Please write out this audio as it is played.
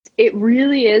it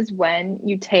really is when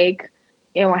you take,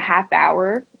 a half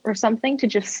hour or something to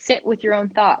just sit with your own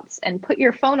thoughts and put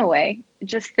your phone away.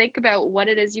 Just think about what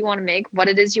it is you want to make, what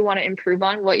it is you want to improve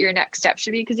on, what your next step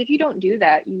should be. Because if you don't do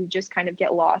that, you just kind of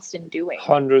get lost in doing.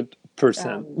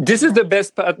 100%. This is the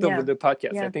best part of the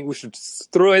podcast. I think we should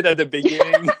throw it at the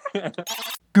beginning.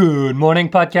 Good morning,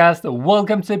 podcast.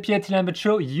 Welcome to the Pierre Lambert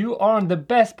Show. You are on the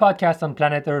best podcast on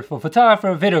planet Earth for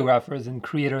photographers, videographers, and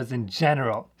creators in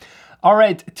general. All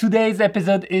right, today's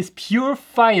episode is pure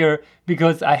fire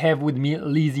because I have with me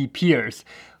Lizzie Peirce.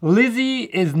 Lizzie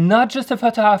is not just a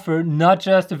photographer, not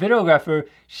just a videographer,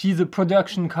 she's a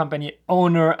production company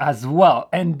owner as well.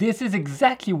 And this is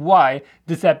exactly why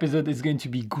this episode is going to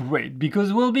be great,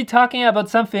 because we'll be talking about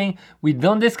something we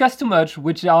don't discuss too much,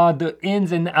 which are the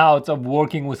ins and outs of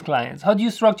working with clients. How do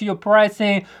you structure your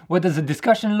pricing? What does the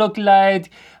discussion look like?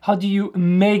 How do you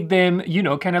make them,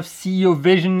 kind of see your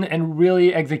vision and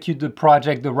really execute the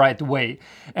project the right way?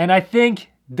 And I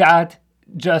think that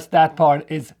just that part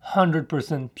is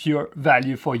 100% pure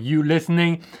value for you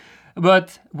listening.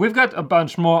 But we've got a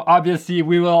bunch more. Obviously,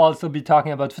 we will also be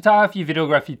talking about photography,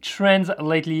 videography trends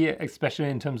lately, especially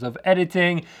in terms of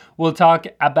editing. We'll talk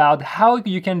about how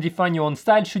you can define your own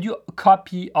style. Should you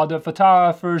copy other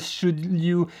photographers? Should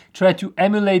you try to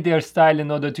emulate their style in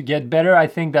order to get better? I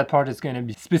think that part is going to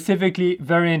be specifically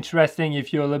very interesting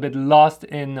if you're a little bit lost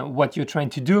in what you're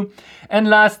trying to do. And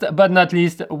last but not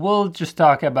least, we'll just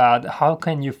talk about how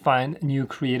can you find new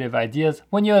creative ideas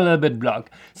when you're a little bit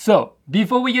blocked. So,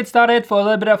 before we get started, for a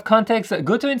little bit of context,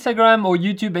 go to Instagram or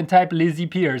YouTube and type Lizzie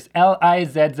Peirce,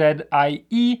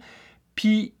 Lizziepeirce.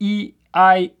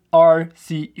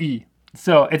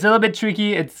 So it's a little bit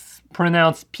tricky. It's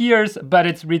pronounced Peirce, but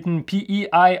it's written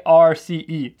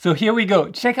Peirce. So here we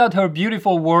go. Check out her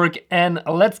beautiful work and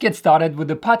let's get started with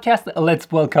the podcast. Let's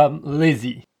welcome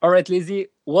Lizzie. All right, Lizzie,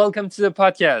 welcome to the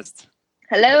podcast.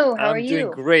 Hello, how are you? I'm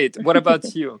doing great. What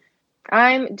about you?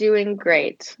 I'm doing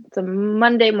great. It's a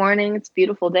Monday morning. It's a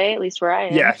beautiful day, at least where I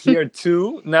am. Yeah, here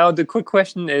too. Now, the quick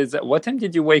question is, what time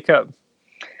did you wake up?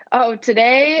 Oh,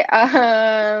 today,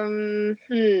 I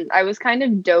was kind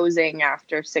of dozing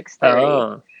after 6:30.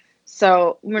 Oh.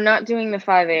 So we're not doing the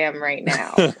 5 a.m. right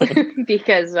now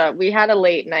because we had a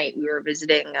late night. We were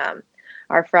visiting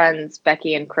our friends,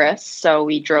 Becky and Chris. So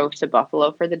we drove to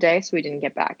Buffalo for the day. So we didn't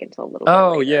get back until a little bit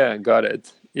later. Yeah, got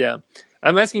it. Yeah.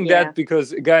 I'm asking that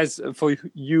because, guys, for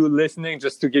you listening,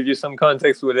 just to give you some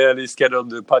context, we literally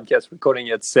scheduled the podcast recording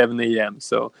at 7 a.m.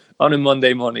 So on a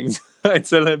Monday morning,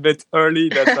 it's a little bit early.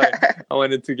 That's why I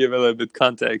wanted to give a little bit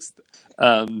context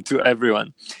to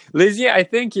everyone. Lizzie, I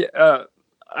think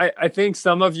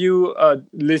some of you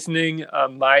listening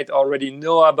might already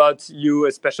know about you,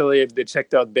 especially if they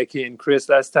checked out Becky and Chris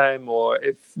last time, or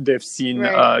if they've seen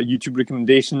YouTube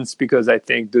recommendations, because I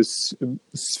think this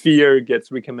sphere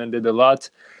gets recommended a lot.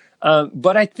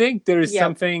 But I think there is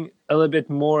something a little bit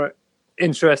more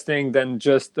interesting than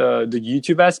just the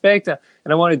YouTube aspect. And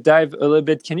I want to dive a little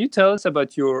bit. Can you tell us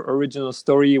about your original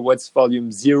story? What's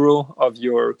volume 0 of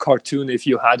your cartoon, if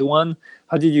you had one?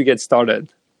 How did you get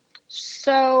started?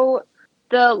 So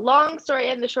the long story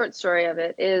and the short story of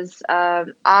it is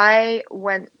I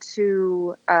went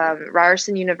to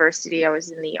Ryerson University. I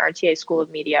was in the RTA School of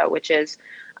Media, which is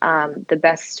the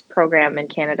best program in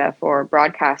Canada for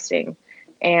broadcasting.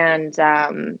 And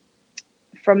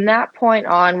from that point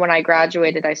on, when I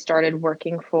graduated, I started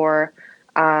working for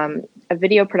a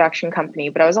video production company.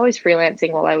 But I was always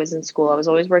freelancing while I was in school. I was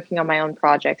always working on my own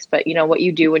projects. But what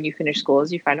you do when you finish school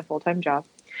is you find a full-time job.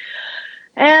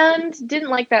 And didn't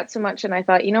like that so much. And I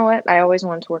thought, you know what? I always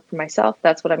wanted to work for myself.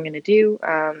 That's what I'm going to do.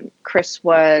 Chris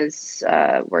was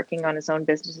working on his own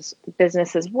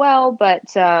business as well. But,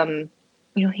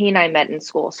 he and I met in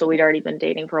school. So we'd already been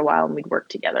dating for a while and we'd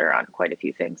worked together on quite a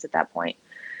few things at that point.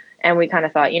 And we kind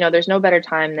of thought, there's no better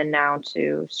time than now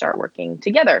to start working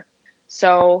together.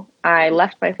 So I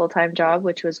left my full-time job,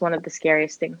 which was one of the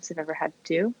scariest things I've ever had to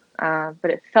do.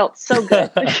 But it felt so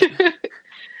good.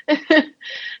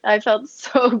 I felt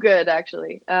so good,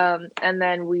 actually. And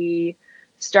then we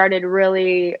started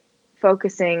really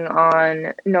focusing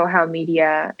on know-how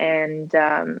media and,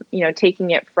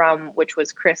 taking it from, which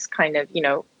was Chris kind of,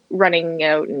 running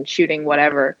out and shooting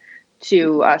whatever,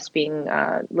 to us being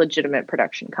a legitimate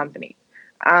production company.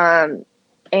 And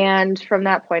from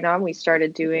that point on, we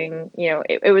started doing,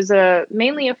 it was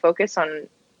mainly a focus on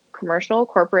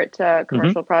corporate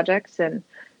commercial projects. And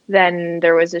then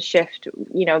there was a shift,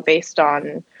 based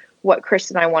on what Chris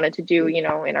and I wanted to do, in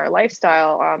our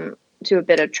lifestyle, to a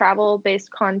bit of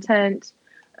travel-based content.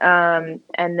 And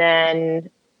then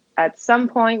at some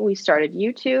point we started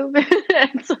YouTube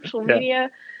and social media.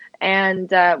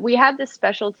 And we had this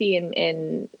specialty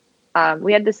in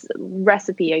we had this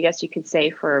recipe, I guess you could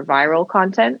say, for viral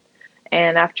content.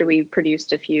 And after we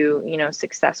produced a few,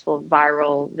 successful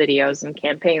viral videos and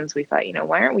campaigns, we thought,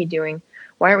 why aren't we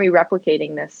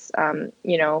replicating this,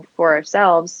 for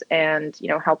ourselves and,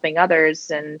 helping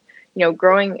others and,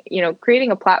 growing,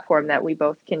 creating a platform that we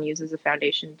both can use as a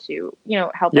foundation to,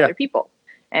 help other people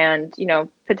and,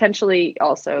 potentially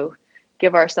also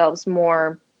give ourselves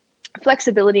more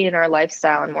flexibility in our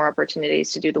lifestyle and more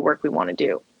opportunities to do the work we want to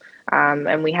do.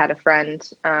 And we had a friend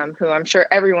who I'm sure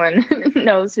everyone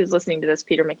knows who's listening to this,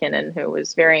 Peter McKinnon, who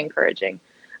was very encouraging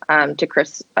to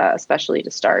Chris, especially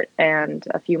to start. And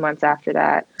a few months after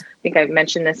that, I think I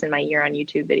mentioned this in my year on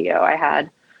YouTube video, I had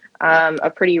a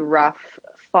pretty rough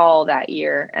fall that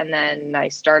year. And then I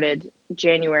started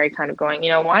January kind of going,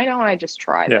 why don't I just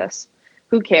try this?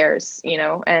 Who cares?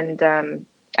 And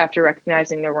after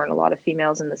recognizing there weren't a lot of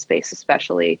females in the space,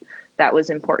 especially, that was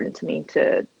important to me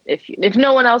to, if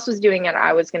no one else was doing it,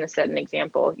 I was going to set an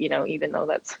example, even though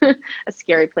that's a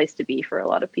scary place to be for a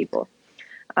lot of people.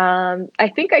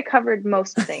 I think I covered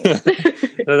most things.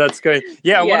 No, that's great.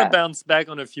 I want to bounce back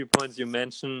on a few points you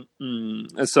mentioned.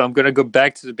 So I'm going to go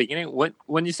back to the beginning.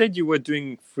 When you said you were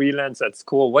doing freelance at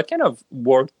school, what kind of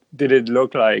work did it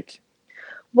look like?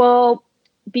 Well,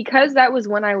 because that was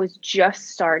when I was just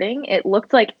starting, it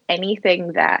looked like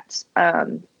anything that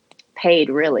paid,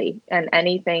 really, and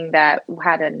anything that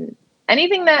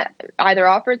either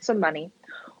offered some money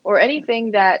or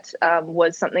anything that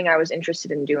was something I was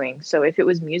interested in doing. So if it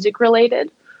was music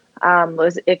related,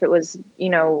 if it was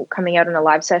coming out in a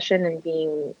live session and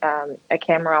being a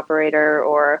camera operator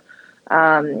or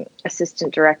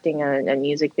assistant directing a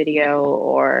music video,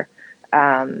 or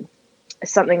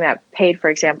something that paid,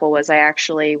 for example, was I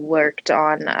actually worked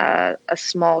on a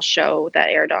small show that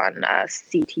aired on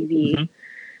CTV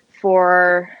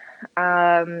for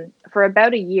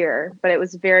about a year, but it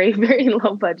was very, very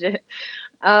low budget.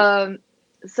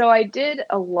 So I did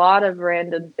a lot of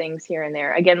random things here and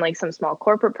there. Again, like some small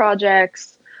corporate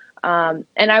projects. And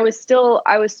I was still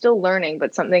learning,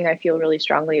 but something I feel really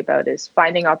strongly about is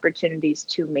finding opportunities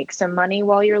to make some money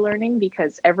while you're learning,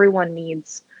 because everyone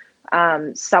needs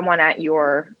someone at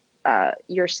your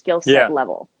skill set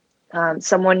level.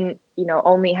 Someone,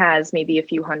 only has maybe a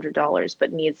few $100s,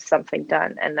 but needs something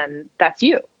done. And then that's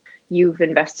you. You've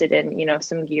invested in,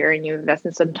 some gear and you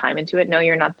invested some time into it. No,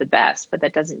 you're not the best, but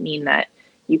that doesn't mean that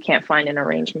you can't find an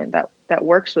arrangement that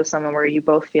works with someone where you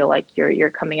both feel like you're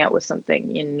coming out with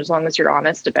something. And as long as you're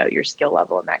honest about your skill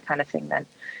level and that kind of thing, then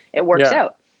it works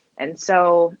out. And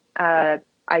so I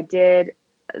did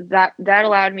that. That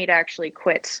allowed me to actually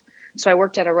quit. So I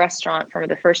worked at a restaurant for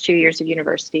the first 2 years of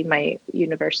university. My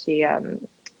university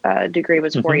degree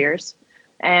was 4 years.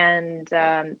 And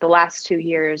the last 2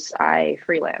 years I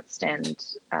freelanced, and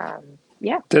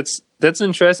That's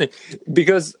interesting,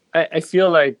 because I feel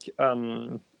like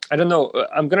I don't know.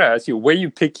 I'm gonna ask you: were you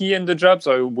picky in the jobs,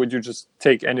 or would you just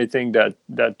take anything that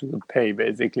would pay,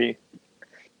 basically?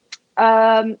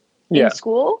 In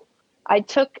school, I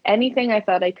took anything I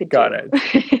thought I could do. Got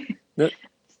it.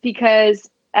 Because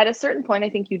at a certain point, I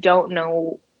think you don't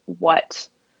know what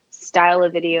style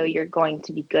of video you're going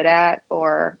to be good at,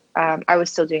 or I was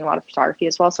still doing a lot of photography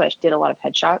as well, so I did a lot of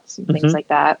headshots and things like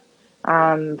that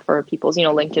for people's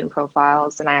LinkedIn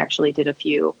profiles. And I actually did a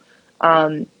few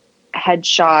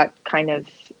headshot kind of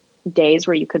days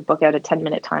where you could book out a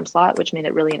 10-minute time slot, which made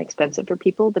it really inexpensive for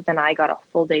people, but then I got a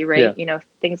full day rate,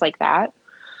 things like that.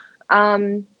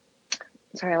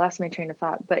 Sorry, I lost my train of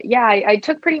thought, but I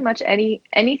took pretty much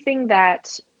anything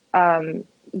that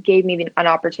gave me an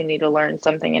opportunity to learn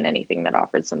something, and anything that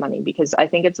offered some money, because I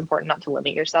think it's important not to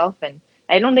limit yourself. And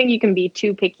I don't think you can be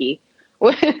too picky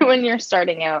when you're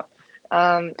starting out.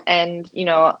 And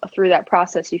through that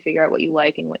process, you figure out what you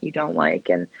like and what you don't like,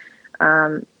 and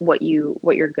what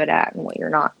you're good at and what you're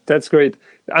not. That's great.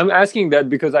 I'm asking that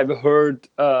because I've heard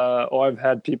or I've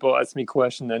had people ask me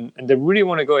questions, and they really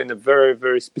want to go in a very,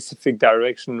 very specific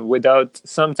direction without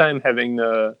sometimes having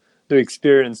the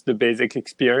experience, the basic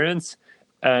experience.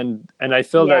 And I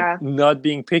feel that not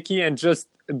being picky and just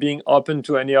being open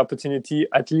to any opportunity,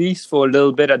 at least for a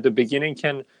little bit at the beginning,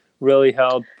 can really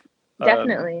help.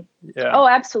 Definitely. Oh,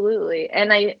 absolutely.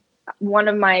 And one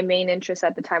of my main interests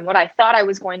at the time, what I thought I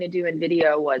was going to do in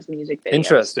video, was music videos.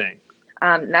 Interesting.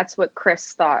 That's what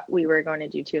Chris thought we were going to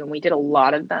do too, and we did a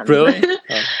lot of them. Really?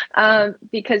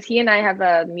 Because he and I have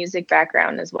a music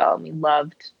background as well, and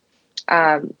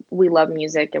we love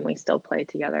music, and we still play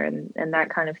together and that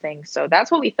kind of thing. So that's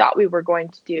what we thought we were going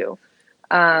to do.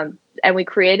 And we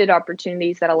created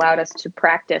opportunities that allowed us to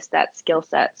practice that skill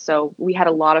set. So we had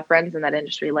a lot of friends in that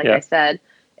industry. Like I said,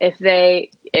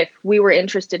 if we were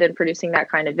interested in producing that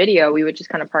kind of video, we would just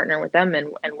kind of partner with them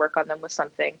and work on them with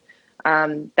something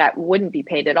that wouldn't be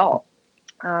paid at all.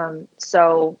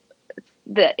 So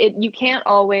you can't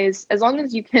always, as long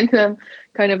as you can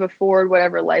kind of afford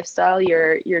whatever lifestyle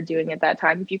you're doing at that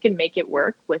time, if you can make it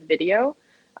work with video,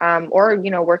 or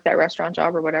work that restaurant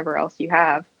job or whatever else you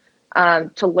have,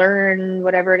 to learn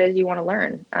whatever it is you want to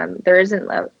learn. There isn't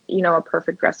a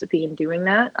perfect recipe in doing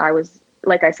that.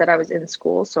 Like I said, I was in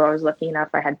school, so I was lucky enough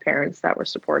I had parents that were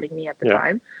supporting me at the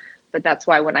time. But that's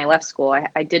why when I left school,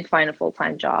 I did find a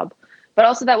full-time job. But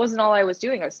also that wasn't all I was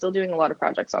doing. I was still doing a lot of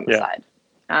projects on the side,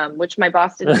 which my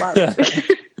boss didn't love.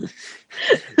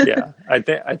 Yeah,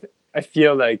 I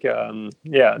feel like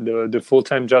the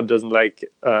full-time job doesn't like.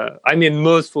 I mean,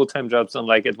 most full-time jobs don't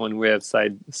like it when we have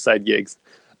side gigs.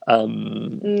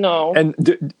 No.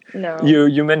 And no.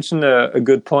 You mentioned a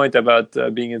good point about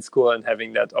being in school and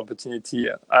having that opportunity.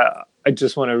 I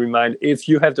just want to remind, if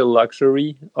you have the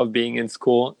luxury of being in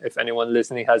school, if anyone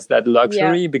listening has that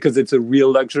luxury, because it's a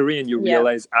real luxury, and you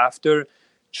realize after,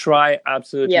 try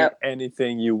absolutely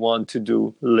anything you want to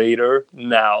do later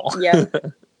now.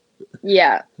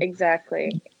 Yeah,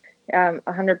 exactly.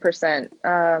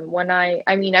 100%. When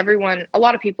a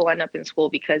lot of people end up in school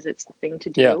because it's the thing to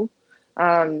do.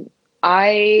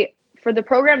 For the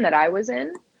program that I was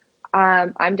in,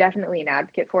 I'm definitely an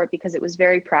advocate for it because it was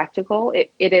very practical.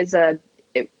 It is a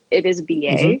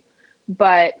BA,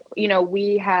 but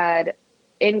we had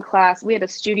in class, we had a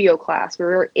studio class. We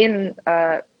were in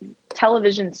a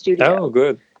television studio. Oh,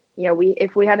 good.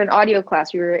 If we had an audio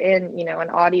class, we were in, an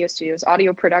audio studio,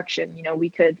 audio production. We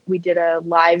did a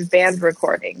live band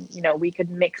recording. We could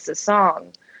mix a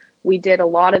song. We did a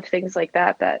lot of things like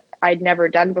that I'd never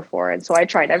done before. And so I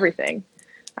tried everything.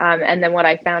 And then what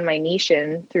I found my niche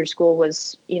in through school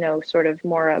was, sort of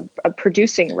more a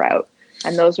producing route.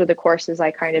 And those were the courses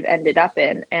I kind of ended up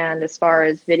in. And as far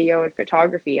as video and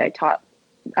photography, I taught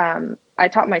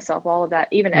myself all of that,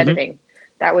 even editing.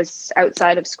 That was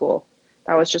outside of school.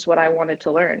 That was just what I wanted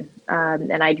to learn.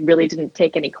 And I really didn't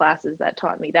take any classes that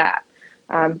taught me that.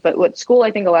 But what school, I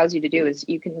think, allows you to do is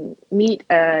you can meet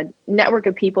a network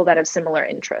of people that have similar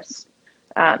interests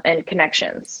and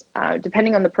connections.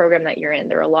 Depending on the program that you're in,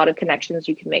 there are a lot of connections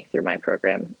you can make through my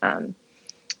program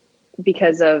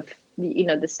because of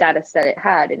the status that it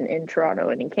had in Toronto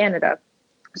and in Canada.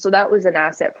 So that was an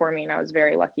asset for me, and I was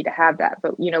very lucky to have that.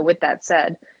 But with that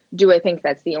said, do I think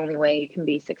that's the only way you can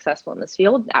be successful in this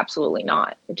field? Absolutely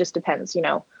not. It just depends,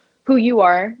 who you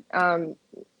are.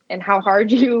 And how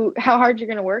hard you're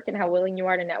going to work and how willing you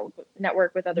are to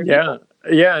network with other people.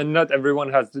 Yeah, and not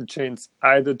everyone has the chance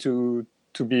either to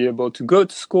be able to go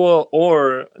to school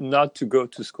or not to go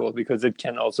to school, because it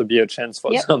can also be a chance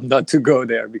for some not to go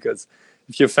there, because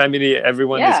if your family,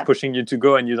 everyone is pushing you to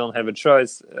go and you don't have a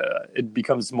choice, it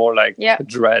becomes more like a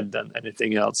dread than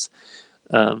anything else.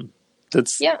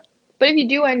 But if you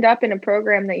do end up in a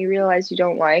program that you realize you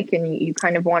don't like and you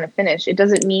kind of want to finish, it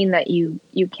doesn't mean that you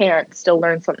can't still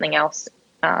learn something else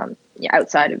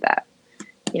outside of that.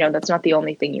 That's not the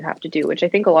only thing you have to do, which I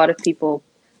think a lot of people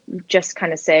just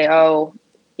kind of say,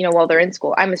 well, they're in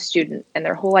school. I'm a student, and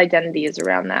their whole identity is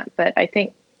around that. But I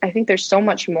think there's so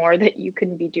much more that you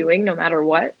can be doing no matter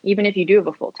what, even if you do have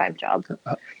a full-time job.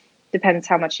 Depends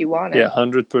how much you want it. Yeah,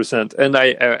 100%. And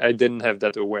I didn't have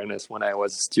that awareness when I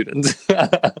was a student. So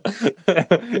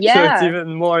it's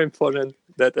even more important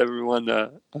that everyone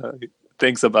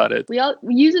thinks about it. We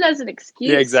use it as an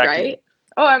excuse, exactly. right?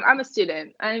 Oh, I'm a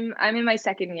student. I'm in my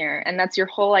second year, and that's your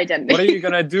whole identity. What are you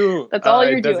gonna do? That's all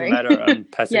you're doing. doing. It doesn't matter. I'm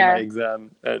passing my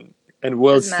exam, and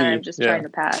we'll see. I'm just trying to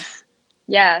pass.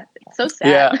 Yeah, it's so sad.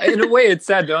 Yeah, in a way, it's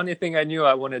sad. The only thing I knew,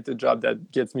 I wanted a job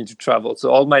that gets me to travel. So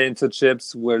all my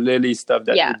internships were literally stuff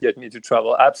that would get me to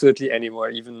travel absolutely anywhere.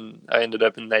 Even I ended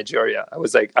up in Nigeria. I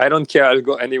was like, I don't care. I'll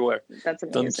go anywhere. That's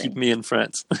amazing. Don't keep me in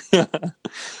France.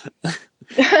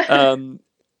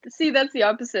 See, that's the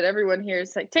opposite. Everyone here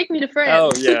is like, take me to France.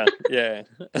 Oh, yeah.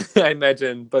 I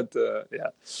imagine. But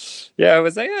I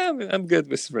was like, I'm good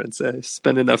with France. I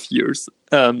spent enough years.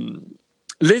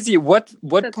 Lizzie, what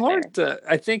part?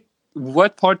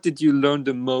 What part did you learn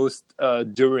the most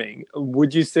during?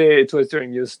 Would you say it was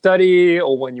during your study,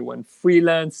 or when you went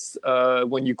freelance,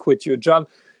 when you quit your job?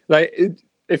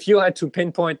 If you had to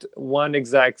pinpoint one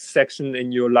exact section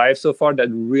in your life so far that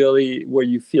really where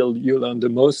you feel you learned the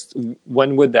most,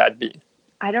 when would that be?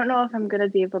 I don't know if I'm going to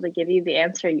be able to give you the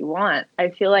answer you want. I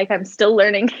feel like I'm still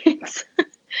learning things.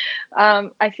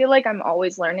 I feel like I'm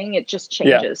always learning. It just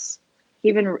changes.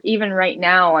 Even right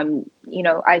now,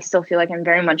 I still feel like I'm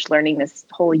very much learning this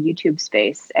whole YouTube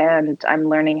space, and I'm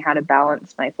learning how to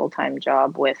balance my full-time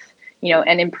job with,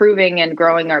 and improving and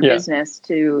growing our business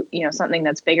to, something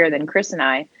that's bigger than Chris and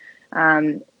I,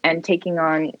 and taking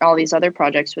on all these other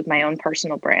projects with my own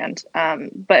personal brand.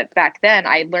 But back then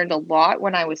I learned a lot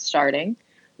when I was starting,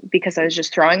 because I was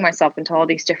just throwing myself into all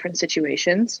these different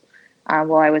situations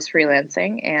while I was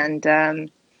freelancing.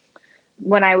 And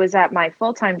when I was at my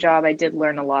full-time job, I did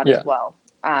learn a lot as well,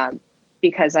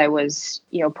 because I was,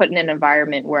 put in an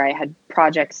environment where I had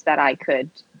projects that I could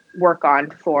work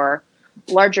on for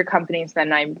larger companies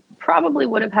than I probably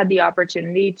would have had the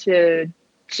opportunity to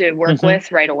work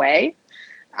with right away.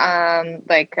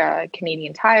 Like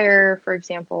Canadian Tire, for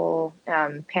example,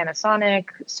 Panasonic.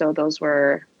 So those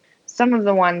were some of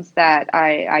the ones that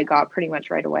I got pretty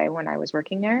much right away when I was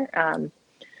working there.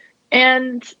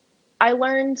 And I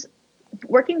learned,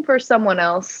 working for someone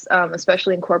else,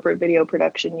 especially in corporate video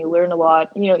production, you learn a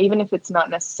lot, even if it's not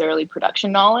necessarily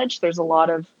production knowledge, there's a lot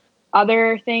of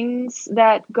other things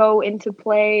that go into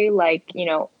play, like,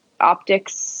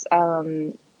 optics,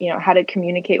 how to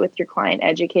communicate with your client,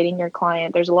 educating your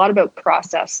client. There's a lot about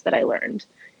process that I learned,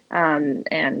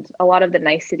 and a lot of the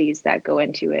niceties that go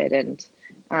into it. And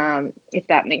if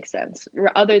that makes sense,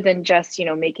 other than just,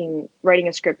 writing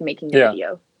a script, making a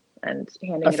video, and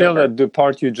handing I it feel over. that the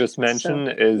part you just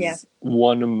mentioned is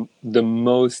one of the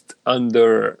most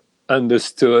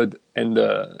understood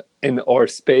in our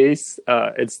space.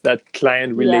 It's that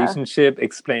client relationship,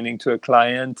 explaining to a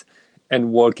client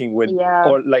and working with,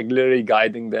 or like literally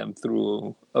guiding them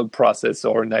through a process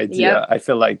or an idea. I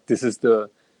feel like this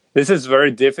is very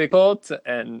difficult.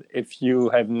 And if you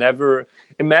have never,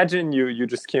 imagine you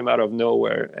just came out of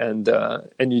nowhere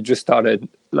and you just started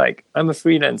like, I'm a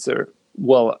freelancer.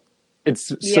 Well,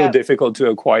 it's so difficult to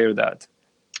acquire that.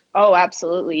 Oh,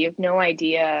 absolutely. You have no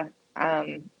idea,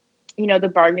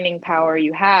 the bargaining power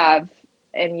you have,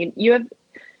 and you have,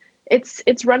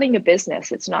 it's running a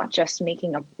business. It's not just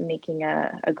making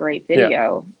a great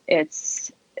video.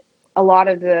 It's a lot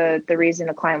of the reason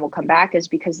a client will come back is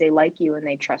because they like you and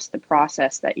they trust the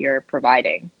process that you're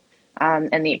providing,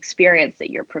 and the experience that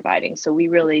you're providing. So we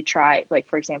really try, like,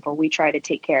 for example, we try to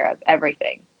take care of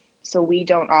everything. So we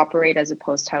don't operate as a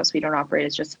post house. We don't operate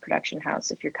as just a production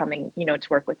house. If you're coming, to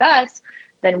work with us,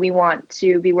 then we want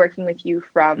to be working with you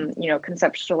from,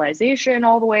 conceptualization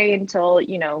all the way until,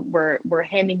 we're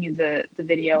handing you the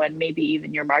video and maybe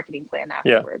even your marketing plan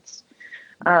afterwards.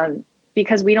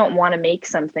 Because we don't want to make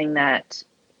something that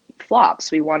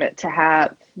flops. We want it to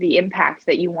have the impact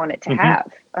that you want it to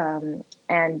have.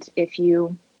 And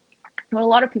what a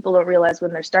lot of people don't realize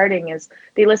when they're starting is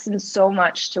they listen so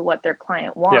much to what their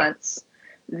client wants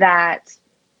that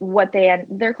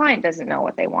their client doesn't know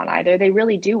what they want either. They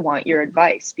really do want your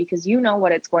advice because you know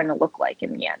what it's going to look like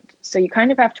in the end. So you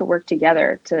kind of have to work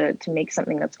together to make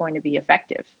something that's going to be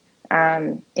effective.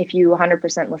 If you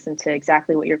 100% listen to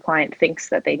exactly what your client thinks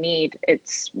that they need,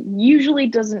 it usually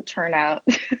doesn't turn out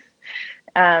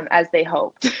as they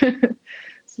hoped.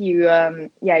 So you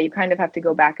kind of have to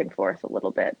go back and forth a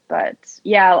little bit. But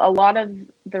a lot of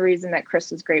the reason that Chris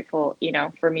was grateful,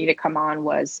 for me to come on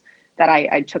was that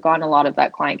I took on a lot of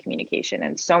that client communication.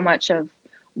 And so much of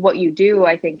what you do,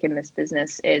 I think, in this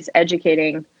business is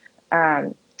educating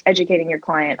your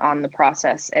client on the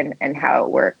process and how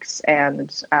it works.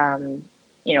 And,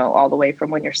 all the way from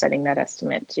when you're setting that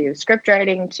estimate to script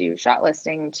writing, to shot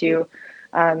listing, to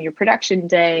your production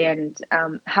day, and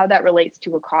how that relates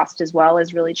to a cost as well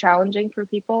is really challenging for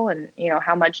people. And,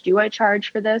 how much do I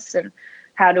charge for this? And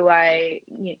how do I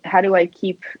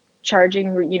keep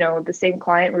charging, the same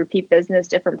client, repeat business,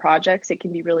 different projects? It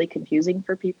can be really confusing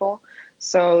for people.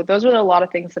 So those are a lot of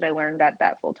things that I learned at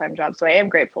that full-time job. So I am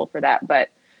grateful for that. But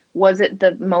was it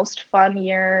the most fun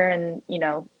year and,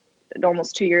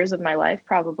 almost 2 years of my life?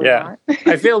 Probably not.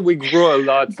 I feel we grow a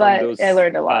lot from those I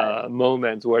learned a lot.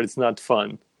 moments where it's not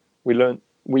fun.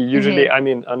 We usually, I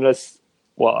mean, unless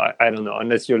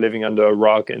you're living under a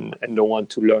rock and don't want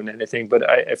to learn anything. But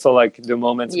I feel like the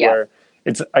moments where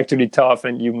it's actually tough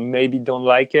and you maybe don't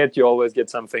like it, you always get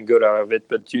something good out of it,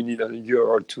 but you need a year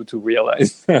or two to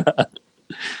realize.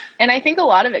 And I think a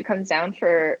lot of it comes down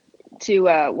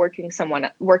to working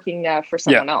for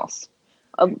someone else.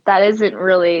 That isn't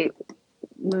really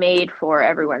made for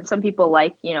everyone. Some people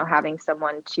like, having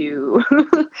someone to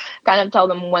kind of tell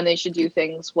them when they should do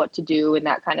things, what to do, and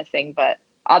that kind of thing. But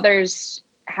others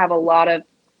have a lot of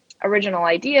original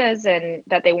ideas and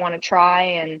that they want to try.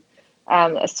 And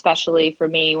especially for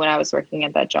me, when I was working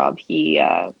at that job,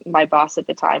 my boss at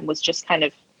the time was just kind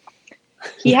of,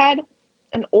 he had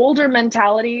an older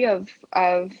mentality of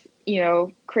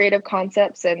creative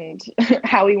concepts and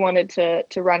how he wanted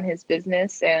to run his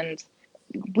business. And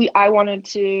I wanted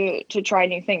to try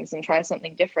new things and try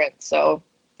something different. So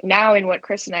now in what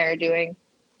Chris and I are doing,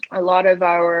 a lot of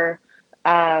our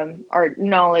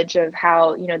knowledge of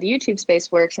how, the YouTube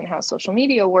space works and how social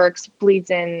media works bleeds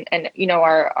in, and,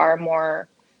 our more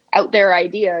out there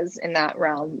ideas in that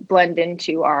realm blend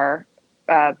into our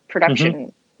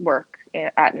production work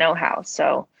at Know How.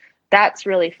 So that's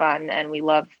really fun. And we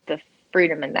love the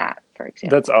freedom in that, for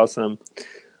example. That's awesome.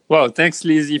 Well, thanks,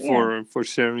 Lizzie, for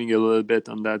sharing a little bit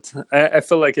on that. I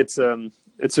feel like it's a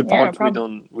part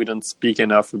we don't speak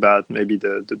enough about, maybe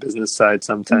the business side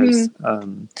sometimes,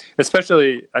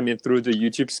 especially, through the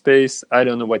YouTube space. I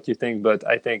don't know what you think, but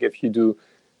I think if you do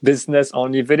business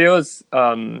only videos,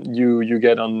 you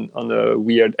get on a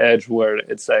weird edge where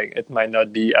it's like it might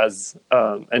not be as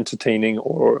entertaining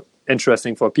or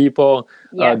interesting for people.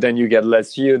 Then you get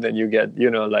less view, then you get,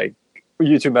 like,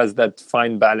 YouTube has that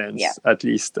fine balance, at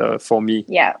least for me.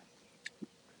 Yeah,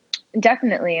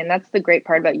 definitely. And that's the great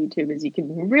part about YouTube, is you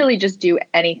can really just do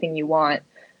anything you want.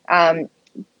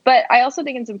 But I also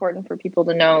think it's important for people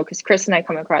to know, because Chris and I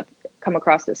come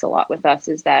across this a lot with us,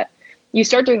 is that you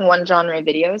start doing one genre of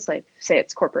videos, like say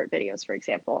it's corporate videos, for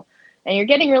example, and you're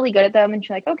getting really good at them, and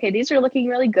you're like, okay, these are looking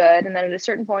really good. And then at a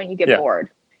certain point you get bored,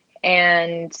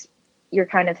 and you're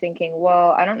kind of thinking,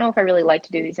 well, I don't know if I really like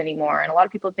to do these anymore. And a lot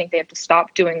of people think they have to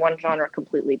stop doing one genre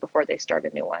completely before they start a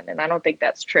new one. And I don't think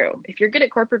that's true. If you're good at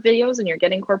corporate videos and you're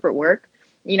getting corporate work,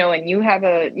 and you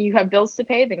have bills to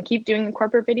pay, then keep doing the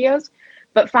corporate videos,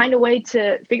 but find a way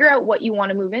to figure out what you want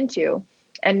to move into,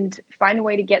 and find a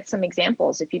way to get some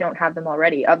examples, if you don't have them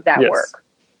already, of that work.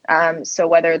 So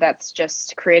whether that's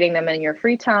just creating them in your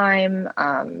free time,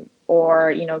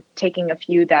 or, taking a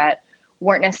few that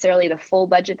weren't necessarily the full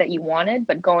budget that you wanted,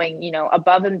 but going,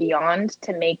 above and beyond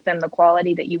to make them the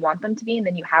quality that you want them to be. And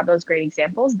then you have those great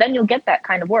examples, then you'll get that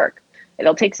kind of work.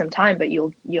 It'll take some time, but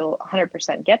you'll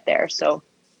 100% get there. So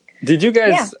did you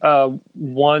guys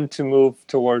want to move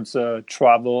towards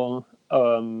travel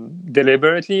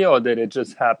deliberately, or did it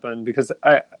just happen? Because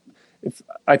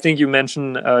I think you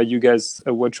mentioned you guys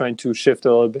were trying to shift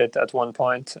a little bit at one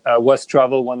point. Was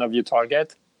travel one of your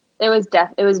target? It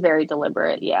was very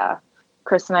deliberate. Yeah.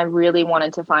 Chris and I really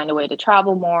wanted to find a way to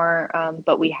travel more,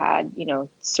 but we had,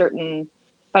 certain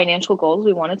financial goals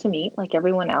we wanted to meet, like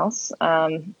everyone else.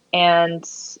 And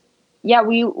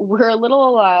we were a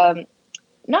little,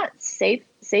 not safe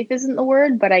isn't the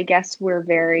word, but I guess we're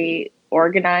very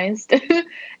organized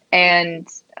and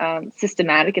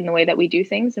systematic in the way that we do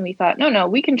things. And we thought, no,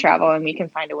 we can travel and we can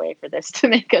find a way for this to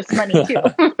make us money too.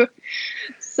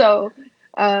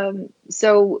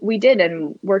 So we did,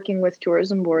 and working with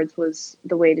tourism boards was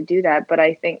the way to do that. But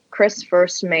I think Chris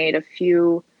first made a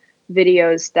few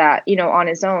videos that, on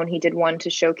his own. He did one to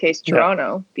showcase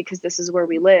Toronto, because this is where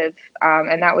we live.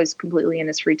 And that was completely in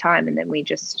his free time. And then we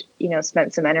just,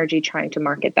 spent some energy trying to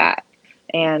market that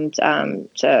and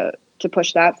to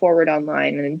push that forward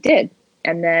online, and it did.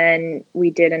 And then we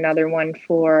did another one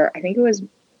for, I think it was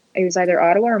either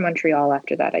Ottawa or Montreal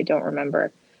after that. I don't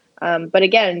remember. But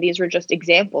again, these were just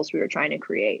examples we were trying to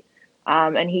create.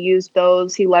 And he used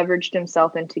those. He leveraged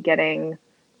himself into getting,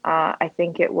 I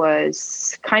think it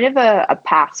was kind of a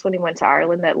pass when he went to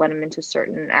Ireland that led him into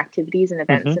certain activities and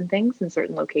events and things in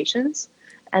certain locations.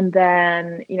 And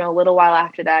then, a little while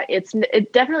after that,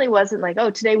 it definitely wasn't like, oh,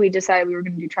 today we decided we were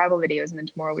going to do travel videos and then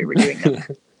tomorrow we were doing them.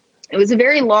 It was a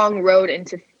very long road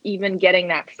into even getting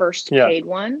that first paid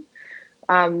one.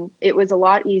 It was a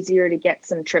lot easier to get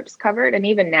some trips covered. And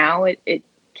even now it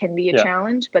can be a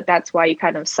challenge, but that's why you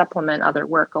kind of supplement other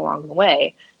work along the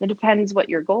way. It depends what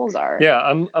your goals are. Yeah,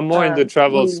 I'm more in the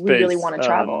travel space. We really want to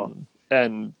travel.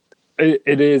 And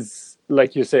it is,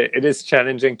 like you say, it is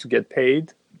challenging to get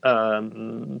paid. I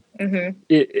don't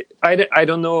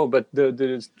know, but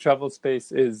the travel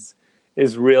space is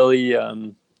really...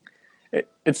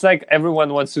 it's like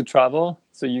everyone wants to travel,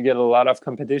 so you get a lot of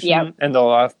competition, and a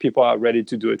lot of people are ready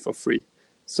to do it for free.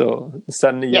 So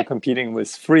suddenly you're competing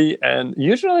with free, and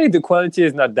usually the quality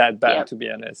is not that bad, to be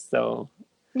honest. So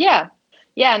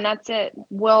and that's it.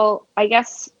 Well, I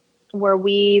guess where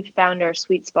we found our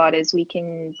sweet spot is we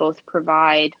can both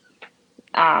provide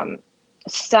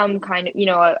some kind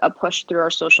of, a push through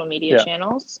our social media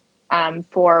channels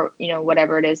for,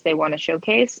 whatever it is they want to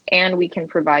showcase, and we can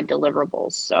provide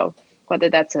deliverables. So whether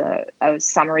that's a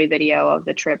summary video of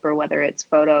the trip or whether it's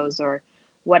photos or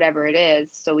whatever it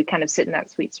is. So we kind of sit in that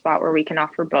sweet spot where we can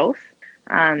offer both.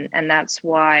 And that's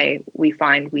why we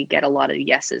find we get a lot of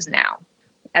yeses now,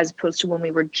 as opposed to when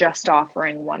we were just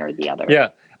offering one or the other. Yeah.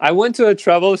 I went to a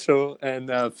travel show,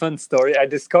 and fun story, I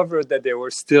discovered that there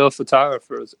were still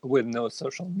photographers with no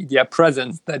social media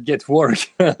presence that get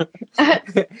work. And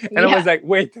I was like,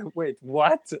 wait,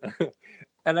 what?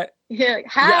 And how? yeah,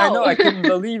 I know, I couldn't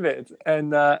believe it.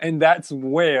 And that's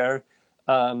where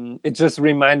it just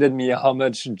reminded me how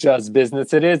much just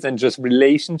business it is and just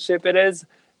relationship it is.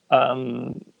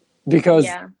 Because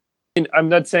Yeah. I'm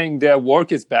not saying their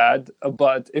work is bad,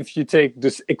 but if you take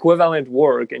this equivalent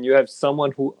work and you have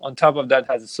someone who, on top of that,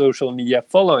 has a social media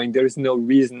following, there is no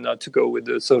reason not to go with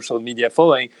the social media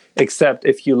following, except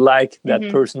if you like that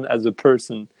person as a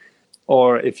person,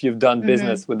 or if you've done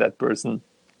business with that person.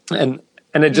 And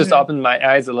it just opened my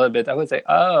eyes a little bit. I was like,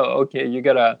 oh, okay, you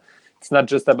gotta. It's not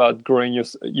just about growing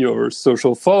your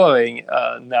social following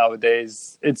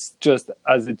nowadays. It's just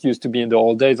as it used to be in the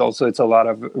old days. Also, it's a lot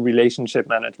of relationship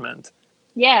management.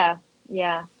 Yeah,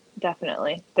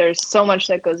 definitely. There's so much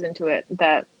that goes into it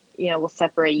that will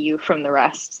separate you from the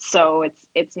rest. So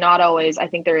it's not always. I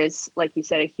think there is, like you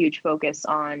said, a huge focus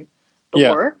on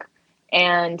the work,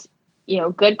 and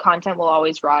good content will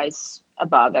always rise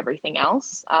above everything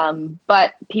else.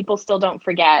 But people still don't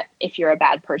forget if you're a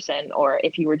bad person, or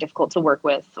if you were difficult to work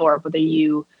with, or whether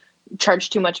you charge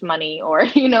too much money, or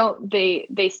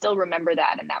they still remember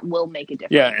that, and that will make a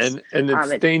difference. Yeah, and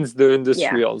it stains the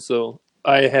industry also.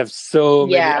 I have so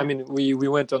many. I mean, we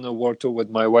went on a work tour with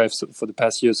my wife for the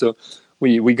past year, so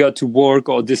we got to work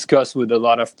or discuss with a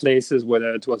lot of places,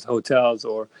 whether it was hotels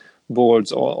or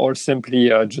boards or simply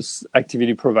just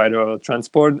activity provider or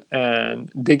transport,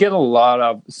 and they get a lot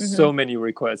of so many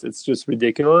requests. It's just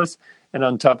ridiculous. And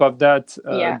on top of that,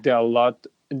 there are a lot.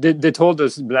 They told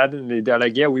us blatantly, they're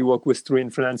like, yeah, we work with 3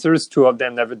 influencers, 2 of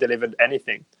them never delivered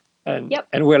anything, and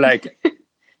we're like,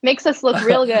 makes us look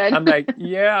real good. I'm like,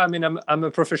 yeah, I mean, I'm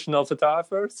a professional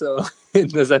photographer, so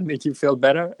does that make you feel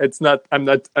better? It's not. I'm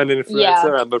not an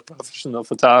influencer. I'm a professional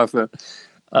photographer.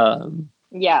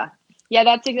 Yeah,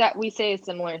 that's exact. We say a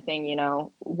similar thing,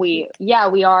 we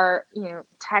are,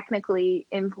 technically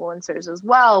influencers as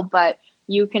well, but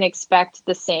you can expect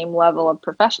the same level of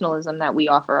professionalism that we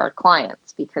offer our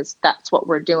clients, because that's what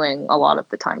we're doing a lot of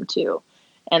the time too.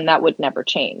 And that would never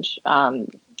change. And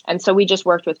so we just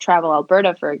worked with Travel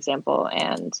Alberta, for example,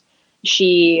 and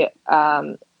she,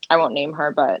 I won't name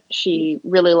her, but she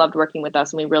really loved working with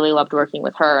us, and we really loved working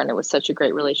with her. And it was such a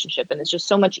great relationship. And it's just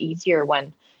so much easier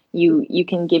when you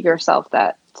can give yourself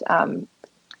that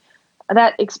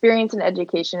that experience and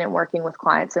education in working with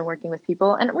clients and working with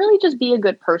people, and really just be a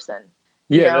good person.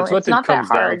 Yeah, that's what it's not that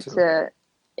hard to.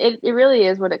 It really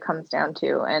is what it comes down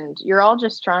to, and you're all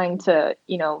just trying to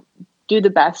do the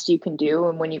best you can do.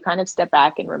 And when you kind of step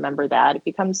back and remember that, it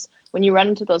becomes, when you run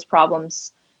into those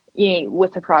problems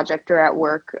with a project or at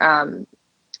work,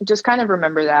 just kind of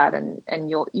remember that, and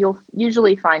you'll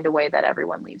usually find a way that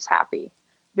everyone leaves happy.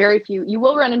 Very few. You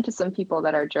will run into some people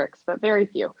that are jerks, but very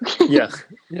few.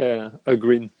 yeah,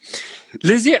 agreed.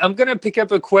 Lizzie, I'm gonna pick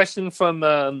up a question from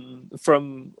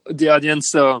the audience.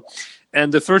 So,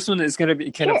 and the first one is gonna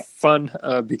be kind of fun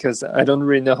because I don't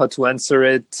really know how to answer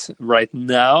it right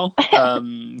now.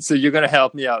 So you're gonna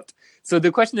help me out. So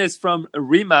the question is from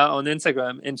Rima on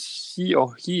Instagram, and she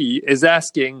or he is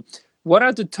asking, "What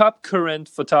are the top current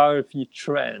photography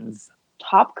trends?"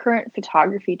 Top current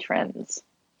photography trends.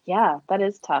 Yeah, that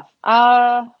is tough.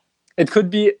 It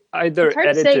could be either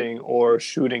editing or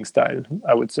shooting style,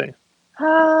 I would say.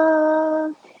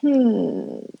 A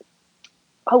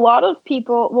lot of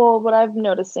people, well, what I'm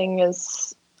noticing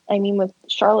is, with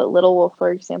Charlotte Littlewolf,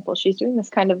 for example, she's doing this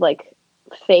kind of like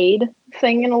fade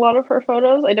thing in a lot of her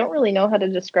photos. I don't really know how to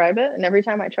describe it. And every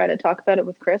time I try to talk about it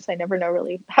with Chris, I never know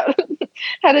really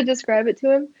how to describe it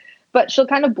to him. But she'll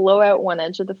kind of blow out one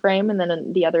edge of the frame, and then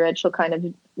on the other edge she'll kind of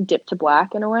dip to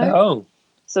black in a way. Oh.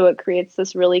 So it creates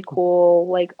this really cool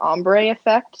like ombre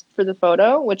effect for the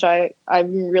photo, which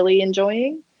I'm really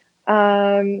enjoying.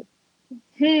 Hyperlapses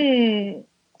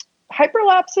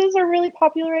are really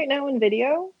popular right now in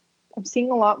video. I'm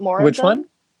seeing a lot more Which of them. One?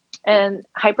 And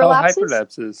hyperlapses. Oh,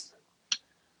 hyperlapses.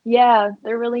 Yeah,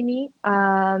 they're really neat.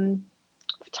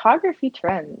 Photography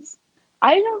trends.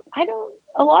 I don't,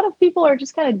 a lot of people are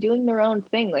just kind of doing their own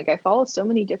thing. Like, I follow so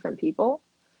many different people.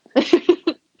 I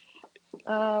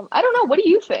don't know. What do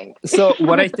you think? So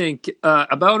what I think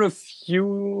about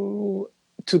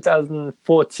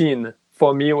 2014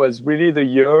 for me was really the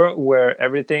year where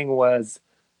everything was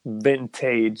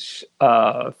vintage,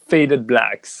 faded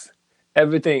blacks.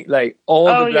 Everything, like all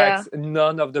the blacks,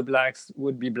 none of the blacks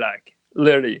would be black.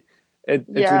 Literally. It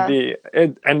would be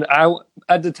it, and I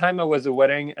at the time I was a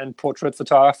wedding and portrait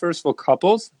photographer for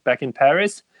couples back in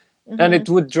Paris, and it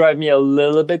would drive me a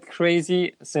little bit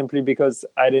crazy simply because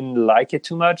I didn't like it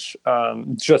too much.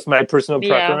 Just my personal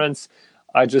preference.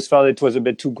 I just felt it was a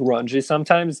bit too grungy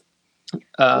sometimes.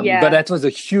 But that was a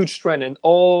huge trend in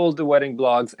all the wedding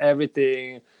blogs.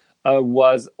 Everything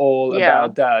was all Yeah.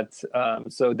 about that.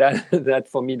 So that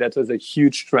for me, that was a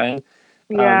huge trend.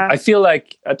 Yeah. I feel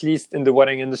like, at least in the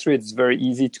wedding industry, it's very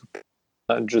easy to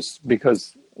just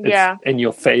because it's in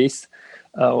your face.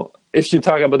 If you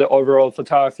talk about the overall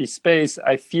photography space,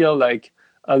 I feel like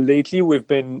lately we've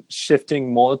been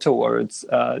shifting more towards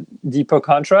deeper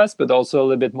contrast, but also a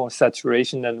little bit more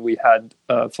saturation than we had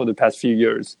for the past few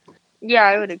years. Yeah,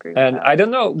 I would agree with And that. I don't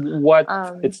know what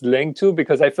it's linked to,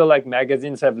 because I feel like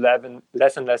magazines have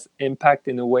less and less impact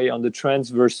in a way on the trends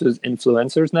versus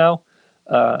influencers now,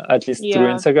 at least through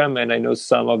Instagram. And I know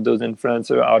some of those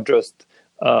influencers are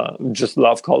just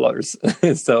love colors.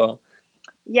 So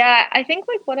yeah, I think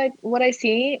like what I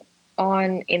see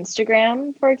on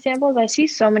Instagram, for example, is I see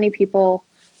so many people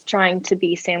trying to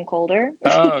be Sam Colder.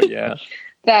 Oh yeah.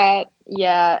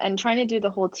 And trying to do the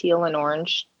whole teal and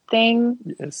orange thing.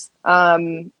 Yes.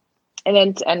 And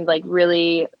like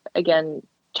really, again,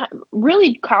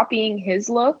 really copying his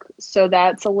look. So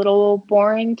that's a little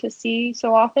boring to see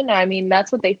so often. I mean, that's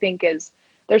what they think is,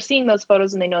 they're seeing those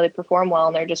photos and they know they perform well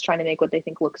and they're just trying to make what they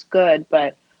think looks good.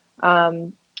 But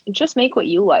just make what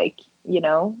you like, you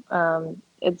know?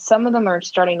 Some of them are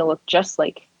starting to look just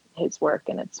like his work,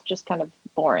 and it's just kind of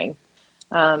boring.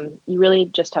 You really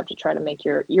just have to try to make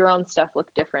your own stuff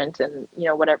look different, and you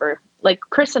know, whatever. Like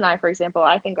Chris and I, for example,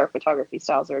 I think our photography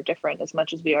styles are different as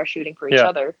much as we are shooting for each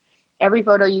other. Every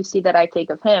photo you see that I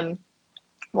take of him,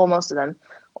 well, most of them,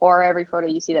 or every photo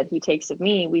you see that he takes of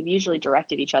me, we've usually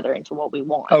directed each other into what we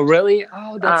want. Oh really?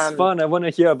 Oh, that's fun. I want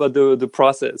to hear about the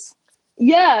process.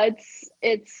 Yeah,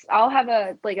 it's I'll have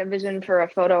a vision for a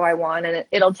photo I want, and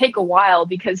it'll take a while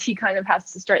because he kind of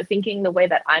has to start thinking the way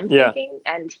that I'm thinking,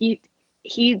 and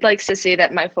he likes to say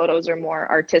that my photos are more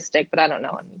artistic, but I don't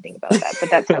know anything about that,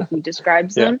 but that's how he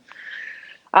describes them.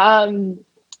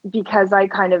 Because I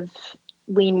kind of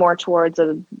lean more towards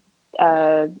a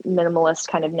minimalist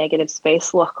kind of negative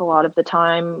space look a lot of the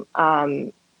time,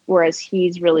 whereas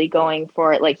he's really going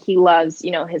for it. Like he loves,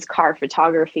 you know, his car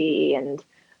photography and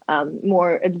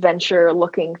more adventure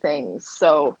looking things.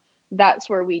 So that's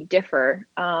where we differ.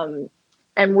 And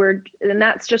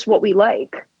that's just what we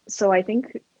like. So I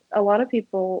think a lot of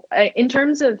people, in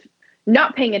terms of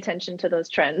not paying attention to those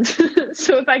trends.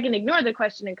 So if I can ignore the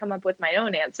question and come up with my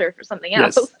own answer for something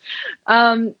else,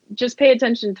 just pay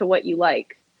attention to what you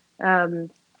like.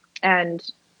 And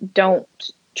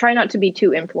try not to be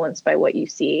too influenced by what you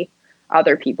see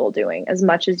other people doing as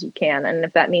much as you can. And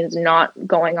if that means not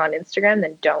going on Instagram,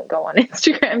 then don't go on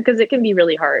Instagram, because it can be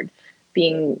really hard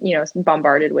being, you know,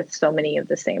 bombarded with so many of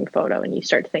the same photo, and you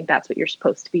start to think that's what you're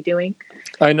supposed to be doing.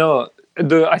 I know.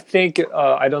 I think,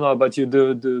 I don't know about you,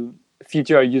 the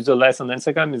feature I use the less on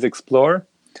Instagram is Explore.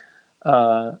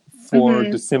 For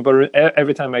the simple,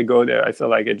 every time I go there, I feel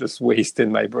like I just wasted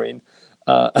my brain.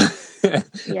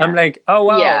 I'm like, oh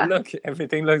wow, look,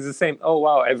 everything looks the same. Oh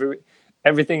wow,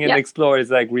 everything in Explore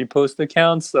is like repost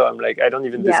accounts. So I'm like, I don't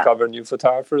even discover new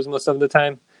photographers most of the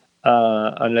time,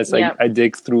 unless I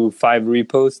dig through 5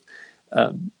 reposts,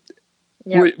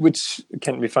 which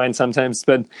can be fine sometimes.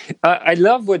 But I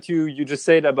love what you just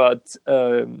said about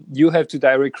you have to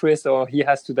direct Chris, or he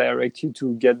has to direct you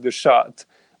to get the shot.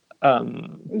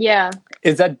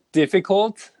 Is that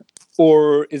difficult,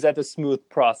 or is that a smooth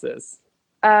process?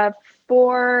 I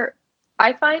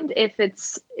find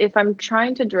if I'm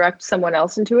trying to direct someone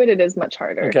else into it, it is much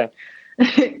harder. Okay.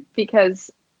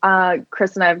 Because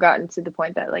Chris and I have gotten to the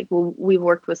point that like we've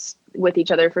worked with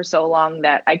each other for so long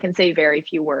that I can say very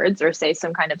few words or say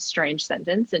some kind of strange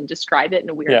sentence and describe it in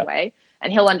a weird way,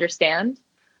 and he'll understand.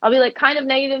 I'll be like, kind of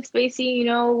negative spacey, you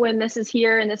know, when this is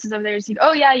here and this is over there. He's like,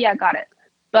 oh yeah, got it.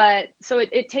 But so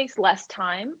it takes less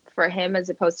time for him as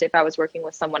opposed to if I was working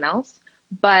with someone else.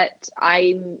 But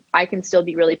I can still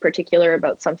be really particular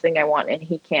about something I want, and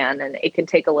he can, and it can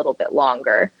take a little bit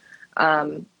longer.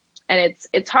 And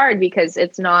it's hard because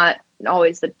it's not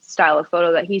always the style of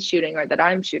photo that he's shooting or that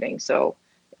I'm shooting. So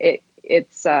but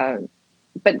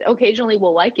occasionally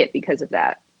we'll like it because of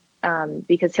that.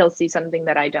 Because he'll see something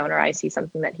that I don't, or I see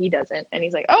something that he doesn't. And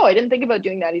he's like, oh, I didn't think about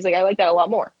doing that. He's like, I like that a lot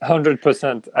more.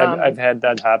 100%. I've had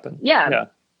that happen.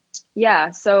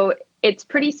 Yeah. So it's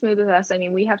pretty smooth with us. I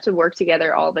mean, we have to work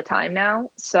together all the time now.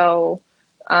 So,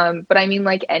 but I mean,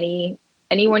 like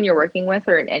anyone you're working with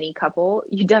or in any couple,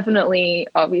 you definitely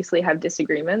obviously have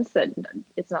disagreements. That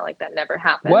it's not like that never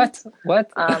happens.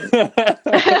 What? Unheard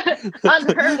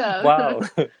of. Wow.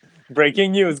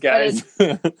 Breaking news, guys.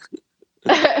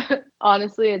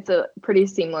 Honestly, it's a pretty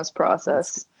seamless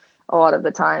process a lot of the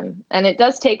time. And it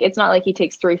does take, it's not like he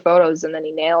takes 3 photos and then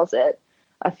he nails it.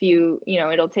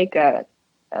 It'll take a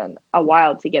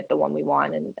while to get the one we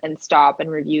want and stop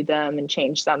and review them and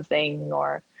change something,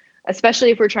 or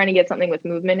especially if we're trying to get something with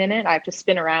movement in it. I have to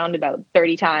spin around about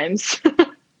 30 times,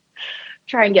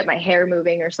 try and get my hair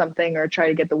moving or something, or try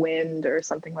to get the wind or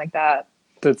something like that.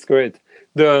 That's great.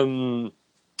 The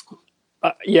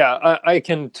I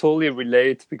can totally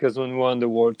relate, because when we were on the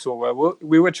world tour,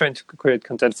 we were trying to create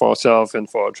content for ourselves and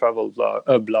for our travel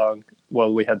blog.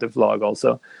 Well, we had the vlog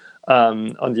also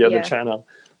on the other channel.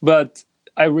 But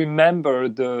I remember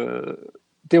there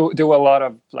were a lot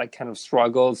of like kind of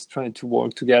struggles trying to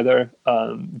work together,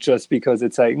 just because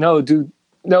it's like, no,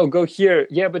 go here.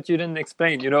 Yeah, but you didn't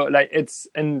explain, like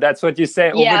and that's what you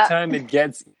say. Over time,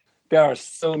 there are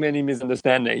so many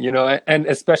misunderstandings, and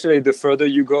especially the further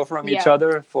you go from each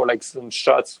other for like some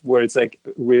shots where it's like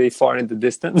really far in the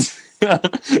distance,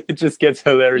 it just gets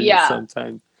hilarious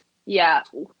sometimes. Yeah,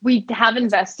 we have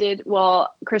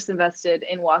Chris invested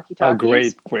in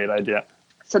walkie-talkies. Oh, great idea.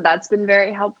 So that's been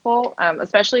very helpful,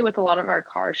 especially with a lot of our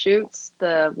car shoots.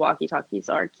 The walkie-talkies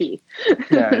are key.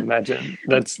 Yeah, I imagine.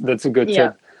 That's a good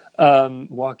tip.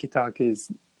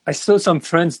 Walkie-talkies. I saw some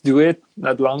friends do it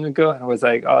not long ago, and I was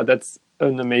like, oh, that's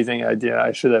an amazing idea.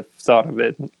 I should have thought of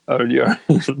it earlier.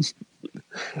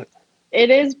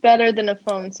 It is better than a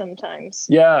phone sometimes.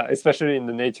 Yeah, especially in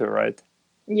the nature, right?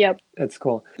 Yep. That's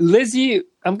cool. Lizzie,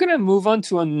 I'm going to move on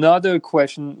to another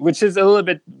question, which is a little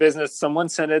bit business. Someone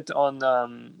sent it on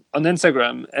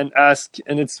Instagram and asked,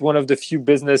 and it's one of the few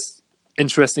business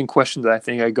interesting questions I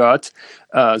think I got.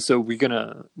 So we're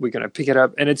gonna pick it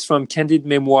up, and it's from Candid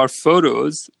Memoir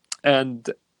Photos, and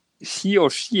he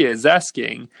or she is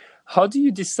asking, how do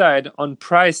you decide on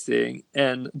pricing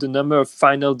and the number of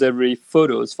final delivery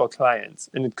photos for clients?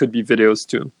 And it could be videos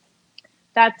too.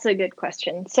 That's a good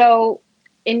question. So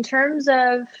in terms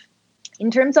of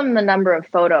the number of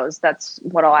photos, that's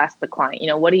what I'll ask the client.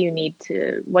 What do you need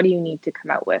to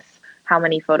come out with? How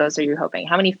many photos are you hoping?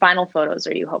 How many final photos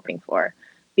are you hoping for?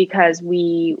 Because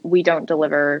we don't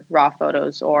deliver raw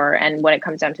photos, and when it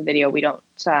comes down to video, we don't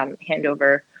hand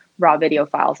over raw video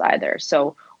files either.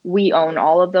 So we own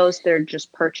all of those. They're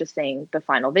just purchasing the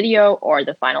final video or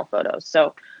the final photos.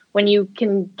 So when you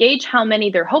can gauge how many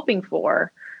they're hoping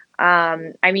for,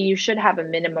 you should have a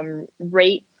minimum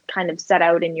rate kind of set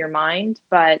out in your mind.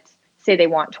 But say they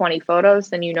want 20 photos,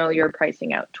 then you're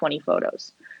pricing out 20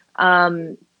 photos.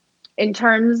 In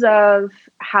terms of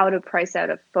how to price out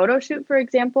a photo shoot, for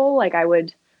example, like I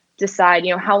would decide,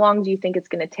 how long do you think it's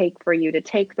going to take for you to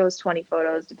take those 20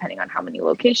 photos, depending on how many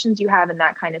locations you have and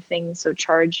that kind of thing. So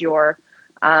charge your,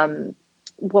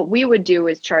 what we would do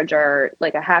is charge our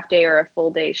like a half day or a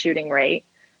full day shooting rate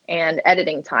and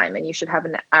editing time. And you should have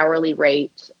an hourly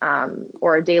rate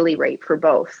or a daily rate for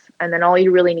both. And then all you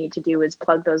really need to do is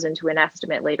plug those into an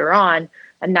estimate later on.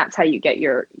 And that's how you get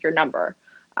your number.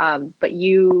 But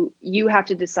you have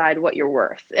to decide what you're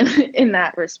worth in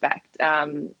that respect.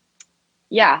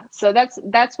 So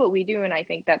that's what we do. And I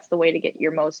think that's the way to get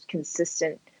your most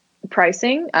consistent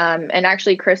pricing. And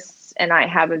actually, Chris and I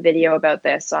have a video about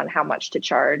this on how much to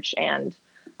charge. And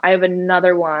I have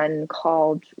another one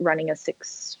called Running a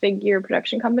Six-Figure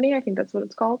Production Company. I think that's what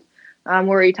it's called,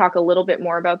 where we talk a little bit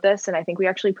more about this. And I think we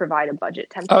actually provide a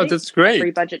budget template. Oh, that's great. A free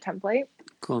budget template.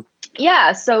 Cool.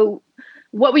 Yeah. So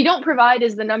what we don't provide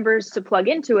is the numbers to plug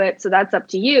into it. So that's up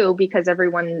to you, because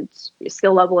everyone's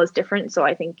skill level is different. So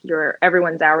I think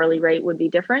everyone's hourly rate would be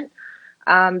different.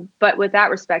 But with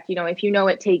that respect, if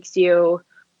it takes you,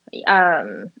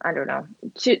 I don't know,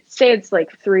 to say it's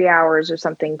like 3 hours or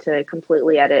something to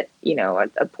completely edit,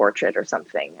 a portrait or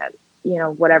something at,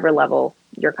 whatever level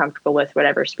you're comfortable with,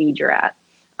 whatever speed you're at.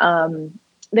 Then,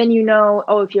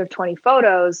 if you have 20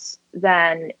 photos,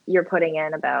 then you're putting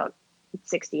in about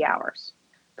 60 hours.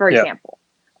 For example.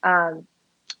 And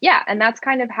that's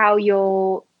kind of how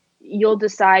you'll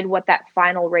decide what that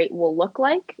final rate will look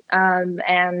like.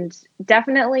 And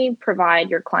definitely provide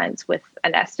your clients with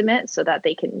an estimate so that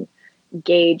they can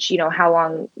gauge, how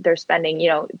long they're spending,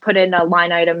 put in a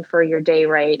line item for your day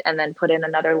rate and then put in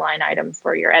another line item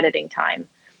for your editing time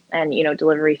and,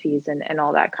 delivery fees and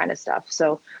all that kind of stuff.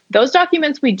 So those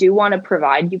documents we do want to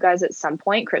provide you guys at some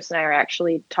point. Chris and I are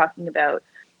actually talking about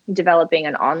developing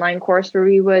an online course where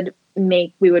we would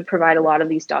provide a lot of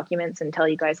these documents and tell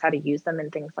you guys how to use them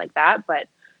and things like that, but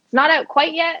it's not out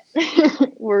quite yet.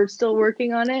 We're still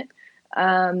working on it.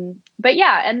 But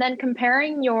yeah, and then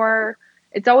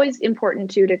it's always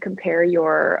important to compare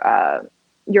your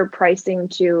pricing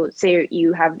to, say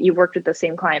you worked with the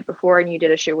same client before and you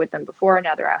did a shoot with them before, and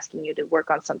now they're asking you to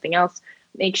work on something else.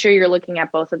 Make sure you're looking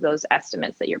at both of those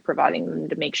estimates that you're providing them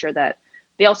to make sure that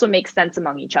they also make sense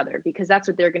among each other, because that's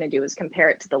what they're going to do is compare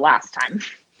it to the last time,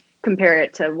 compare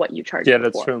it to what you charged. Yeah,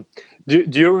 that's true. Do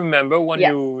you remember what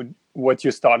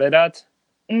you started at?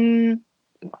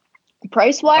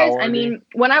 Price wise, I hourly? mean,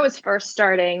 when I was first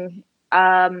starting,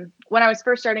 I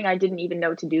didn't even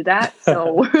know to do that.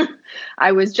 So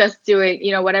I was just doing,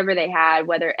 whatever they had,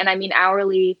 and I mean,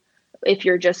 hourly, if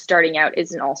you're just starting out,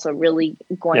 isn't also really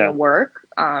going to work.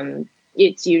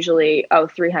 It's usually,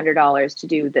 $300 to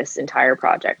do this entire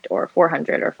project, or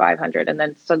 400 or 500. And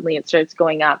then suddenly it starts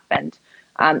going up. And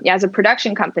as a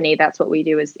production company, that's what we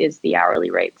do is the hourly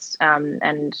rates.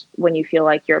 And when you feel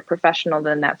like you're a professional,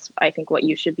 then that's, I think, what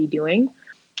you should be doing.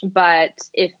 But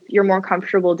if you're more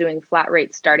comfortable doing flat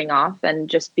rates starting off and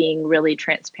just being really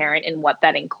transparent in what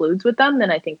that includes with them,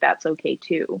 then I think that's okay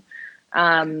too.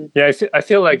 I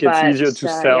feel like it's easier to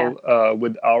sell yeah.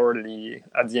 with hourly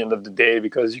at the end of the day,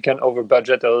 because you can over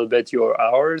budget a little bit your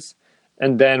hours,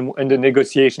 and then in the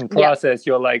negotiation process,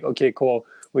 you're like, okay, cool,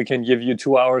 we can give you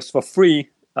 2 hours for free,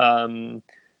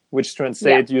 which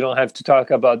translates, you don't have to talk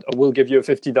about, oh, we'll give you a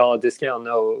 $50 discount.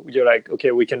 No, you're like,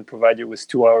 okay, we can provide you with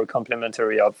 2 hour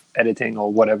complimentary of editing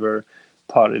or whatever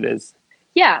part it is.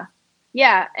 Yeah.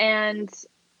 And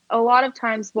a lot of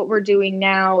times what we're doing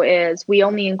now is we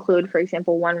only include, for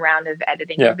example, one round of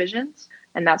editing revisions,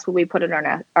 and that's what we put in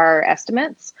our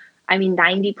estimates. I mean,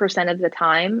 90% of the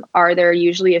time, are there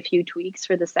usually a few tweaks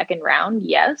for the second round?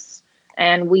 Yes.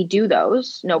 And we do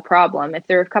those, no problem. If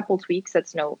there are a couple tweaks,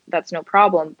 that's no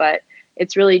problem. But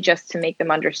it's really just to make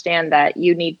them understand that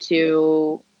you need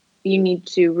to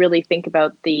really think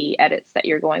about the edits that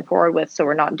you're going forward with. So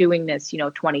we're not doing this,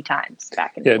 20 times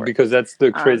back and forth. Yeah, because that's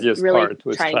the craziest really part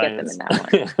with trying clients. To get them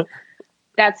in that one.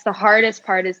 That's the hardest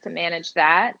part, is to manage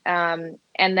that.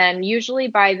 And then usually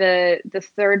by the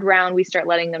third round, we start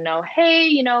letting them know,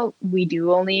 hey, we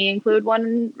do only include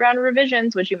one round of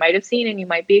revisions, which you might have seen and you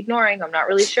might be ignoring. I'm not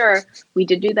really sure. We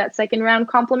did do that second round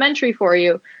complimentary for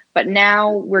you. But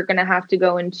now we're going to have to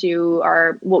go into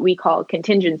our what we call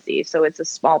contingency. So it's a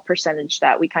small percentage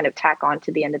that we kind of tack on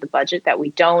to the end of the budget that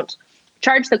we don't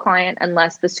charge the client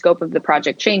unless the scope of the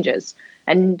project changes.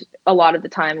 And a lot of the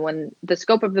time when the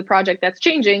scope of the project that's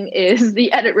changing is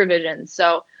the edit revision.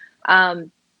 So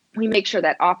we make sure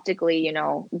that optically,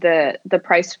 the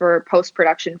price for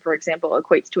post-production, for example,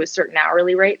 equates to a certain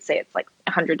hourly rate. Say it's like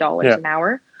 $100 an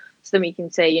hour. So then we can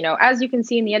say, as you can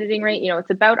see in the editing rate, it's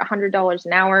about $100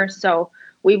 an hour. So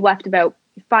we've left about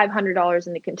 $500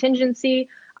 in the contingency.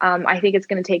 I think it's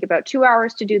going to take about 2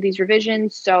 hours to do these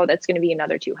revisions. So that's going to be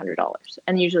another $200.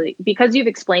 And usually, because you've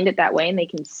explained it that way and they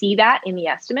can see that in the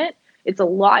estimate, it's a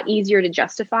lot easier to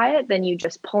justify it than you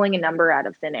just pulling a number out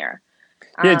of thin air.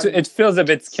 It feels a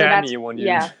bit scammy when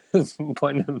you just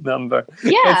point a number.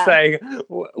 It's like,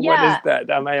 what is that?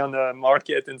 Am I on a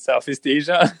market in Southeast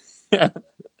Asia?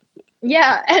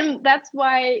 Yeah, and that's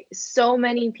why so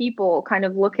many people kind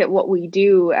of look at what we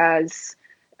do as,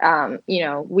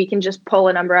 we can just pull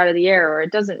a number out of the air, or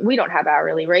we don't have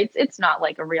hourly rates. It's not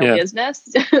like a real business.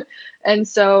 And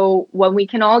so when we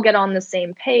can all get on the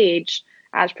same page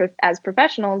as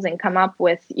professionals and come up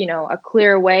with, a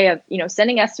clear way of,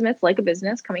 sending estimates like a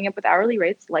business, coming up with hourly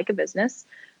rates like a business,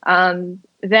 then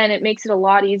it makes it a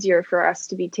lot easier for us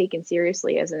to be taken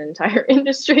seriously as an entire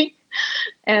industry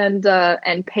and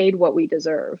paid what we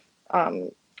deserve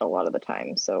a lot of the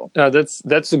time. So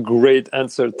that's a great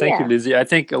answer. Thank you, Lizzie. I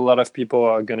think a lot of people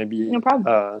are going to be no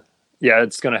problem.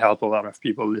 It's going to help a lot of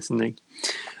people listening.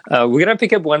 We're going to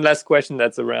pick up one last question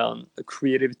that's around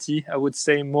creativity, I would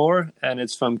say more, and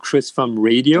it's from Chris from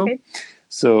Radio. Okay.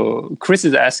 So Chris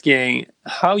is asking,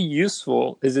 how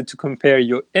useful is it to compare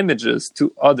your images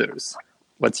to others?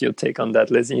 What's your take on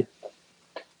that, Lizzie?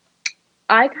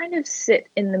 I kind of sit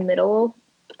in the middle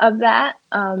of that.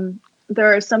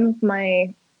 There are some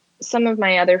of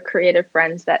my other creative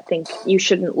friends that think you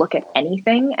shouldn't look at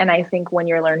anything. And I think when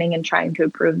you're learning and trying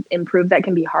to improve, that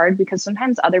can be hard, because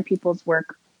sometimes other people's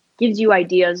work gives you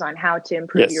ideas on how to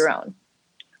improve your own.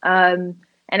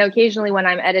 And occasionally when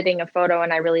I'm editing a photo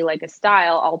and I really like a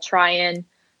style,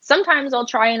 sometimes I'll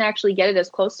try and actually get it as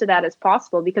close to that as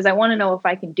possible, because I want to know if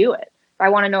I can do it. I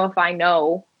want to know if I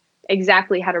know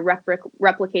exactly how to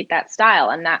replicate that style.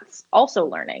 And that's also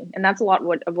learning. And that's a lot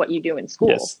of what you do in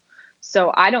school. Yes.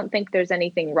 So I don't think there's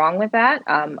anything wrong with that.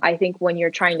 I think when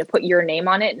you're trying to put your name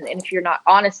on it, and if you're not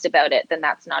honest about it, then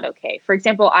that's not okay. For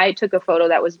example, I took a photo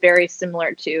that was very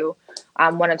similar to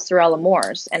one of Sorella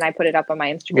Moore's, and I put it up on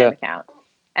my Instagram account.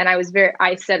 And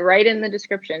I said right in the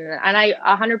description, and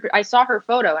I saw her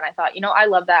photo and I thought, I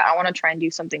love that. I want to try and do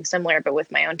something similar, but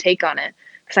with my own take on it,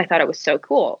 because I thought it was so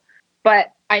cool.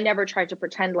 But I never tried to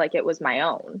pretend like it was my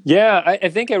own. Yeah, I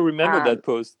think I remember that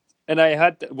post. And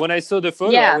when I saw the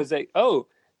photo, I was like, oh,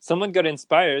 someone got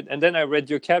inspired. And then I read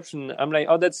your caption. I'm like,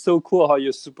 oh, that's so cool how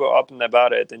you're super open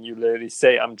about it. And you literally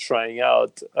say, I'm trying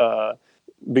out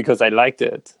because I liked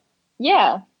it.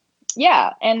 Yeah.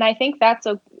 Yeah. And I think that's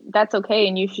okay.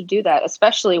 And you should do that,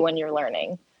 especially when you're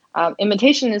learning.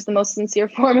 Imitation is the most sincere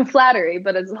form of flattery,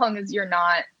 but as long as you're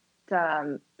not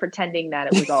pretending that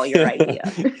it was all your idea,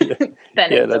 Yeah,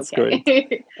 then yeah, it's that's okay.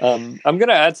 great. I'm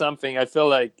gonna add something. I feel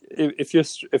like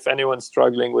if anyone's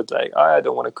struggling with like, "Oh, I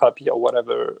don't want to copy or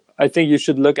whatever, I think you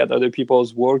should look at other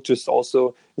people's work. Just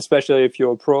also, especially if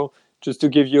you're a pro, just to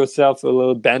give yourself a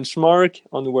little benchmark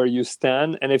on where you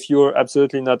stand. And if you're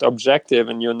absolutely not objective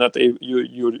and you're not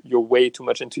you're way too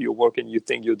much into your work and you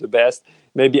think you're the best,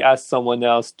 maybe ask someone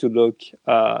else to look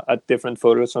at different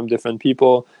photos from different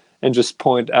people and just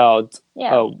point out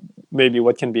maybe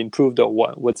what can be improved or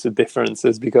what's the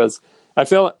differences. Because I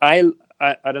feel I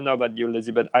don't know about you,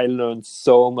 Lizzie, but I learned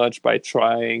so much by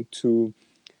trying to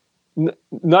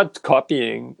not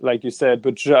copying, like you said,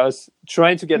 but just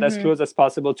trying to get as close as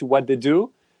possible to what they do.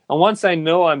 And once I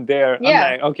know I'm there, I'm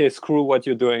like, okay, screw what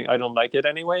you're doing. I don't like it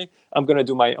anyway. I'm going to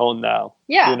do my own now.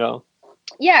 Yeah. You know?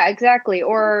 Yeah, exactly.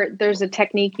 Or there's a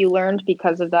technique you learned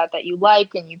because of that you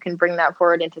like, and you can bring that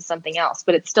forward into something else,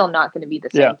 but it's still not going to be the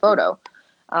same photo.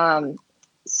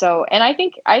 So, and I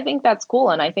think that's cool.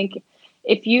 And I think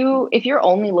if you're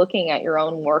only looking at your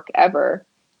own work ever,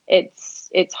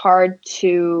 it's hard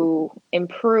to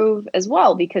improve as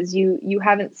well, because you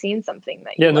haven't seen something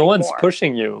that you no like one's more,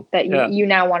 pushing you that you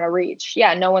now want to reach.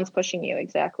 Yeah, no one's pushing you,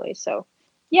 exactly. So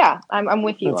yeah, I'm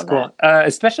with you. That's on cool. That.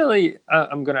 Especially,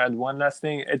 I'm gonna add one last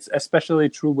thing. It's especially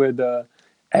true with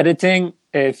editing.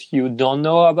 If you don't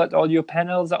know about all your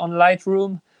panels on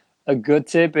Lightroom, a good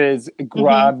tip is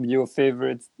grab your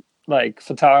favorite like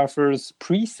photographers'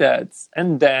 presets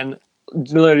and then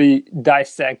literally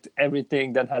dissect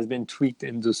everything that has been tweaked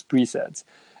in those presets.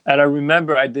 And I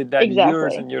remember I did that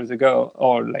years and years ago,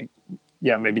 or like,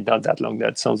 yeah, maybe not that long.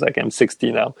 That sounds like I'm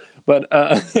 60 now. But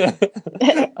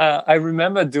I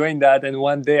remember doing that. And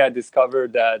one day I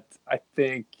discovered that I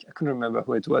couldn't remember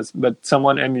who it was, but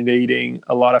someone emulating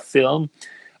a lot of film.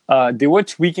 They were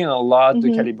tweaking a lot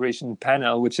the calibration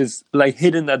panel, which is like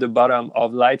hidden at the bottom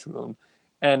of Lightroom.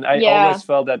 And I always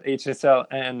felt that HSL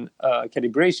and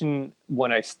calibration,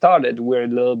 when I started, were a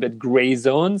little bit gray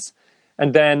zones.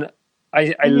 And then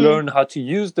I learned how to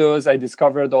use those. I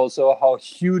discovered also how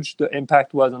huge the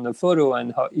impact was on the photo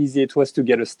and how easy it was to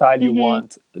get a style you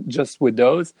want just with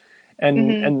those.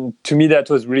 And to me, that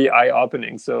was really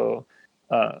eye-opening. So,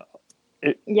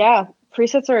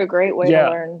 presets are a great way to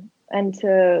learn and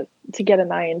to get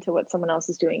an eye into what someone else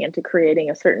is doing and to creating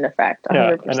a certain effect.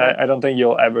 100%. And I don't think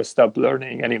you'll ever stop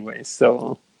learning anyway.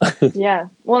 So yeah.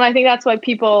 Well, and I think that's why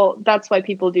people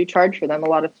do charge for them. A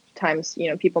lot of times,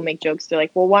 people make jokes. They're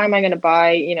like, well, why am I going to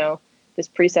buy, this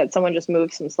preset? Someone just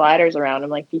moved some sliders around. I'm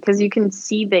like, because you can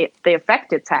see the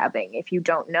effect it's having if you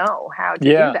don't know how to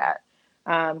do that.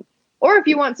 Or if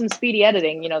you want some speedy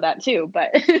editing, that too.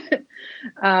 But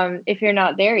if you're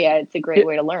not there yet, it's a great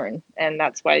way to learn. And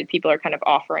that's why people are kind of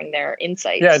offering their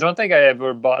insights. Yeah, I don't think I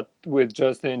ever bought with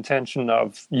just the intention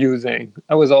of using.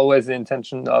 I was always the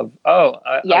intention of,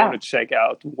 I want to check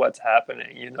out what's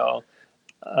happening,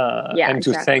 and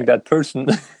to thank that person,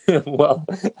 well,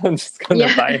 I'm just going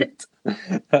to buy it.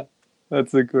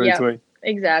 That's a great way.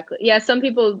 Exactly. Yeah, some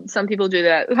people do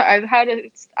that.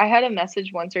 I had a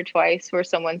message once or twice where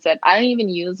someone said, I don't even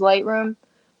use Lightroom,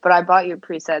 but I bought your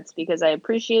presets because I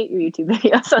appreciate your YouTube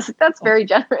videos. I was like, that's very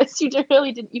generous. You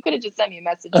could have just sent me a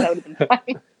message. That would have been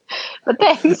fine. But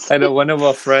thanks. I know one of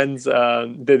our friends,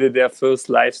 they did their first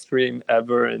live stream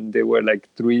ever, and they were like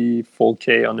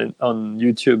 4K on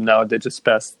YouTube. Now they just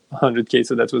passed 100K,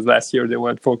 so that was last year. They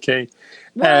were at 4K.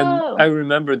 Whoa. And I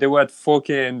remember they were at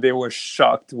 4K, and they were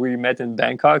shocked. We met in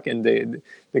Bangkok, and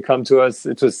they come to us.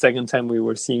 It was the second time we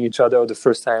were seeing each other, or the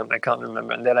first time, I can't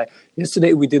remember. And they're like,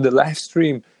 yesterday we did a live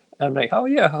stream. I'm like, oh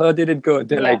yeah, how did it go?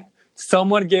 They're like,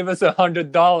 someone gave us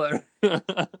 $100.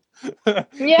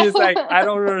 He's like, I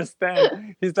don't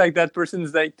understand. He's like, that person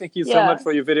is like, thank you so much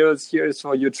for your videos. Here's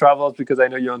for your travels, because I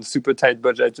know you're on super tight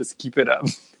budget. Just keep it up.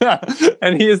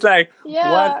 And he's like,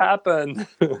 what happened?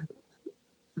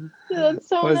 That's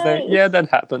so I was nice. like, that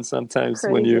happens sometimes.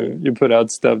 Crazy. When you put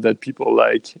out stuff that people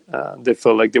like. They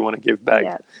feel like they want to give back.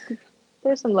 Yeah.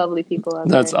 There's some lovely people out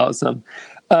there. That's awesome.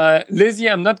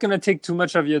 Lizzie, I'm not going to take too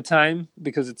much of your time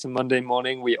because it's a Monday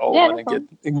morning. We all want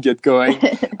to get going.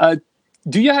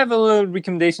 Do you have a little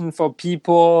recommendation for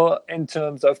people in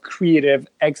terms of creative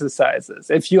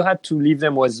exercises? If you had to leave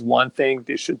them with one thing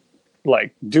they should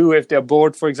do if they're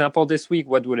bored, for example, this week,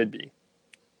 what would it be?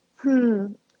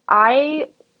 I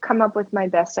come up with my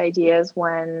best ideas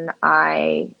when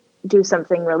I do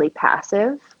something really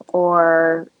passive,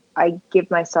 or I give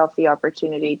myself the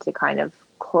opportunity to kind of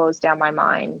close down my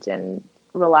mind and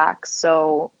relax.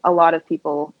 So a lot of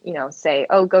people, say,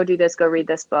 oh, go do this, go read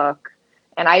this book.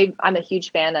 And I'm a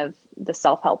huge fan of the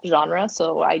self-help genre.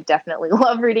 So I definitely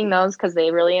love reading those because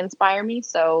they really inspire me.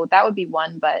 So that would be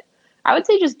one. But I would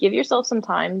say just give yourself some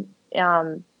time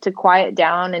to quiet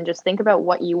down and just think about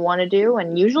what you want to do.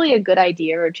 And usually a good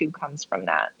idea or two comes from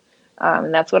that.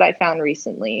 And that's what I found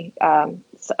recently.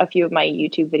 A few of my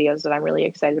YouTube videos that I'm really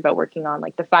excited about working on,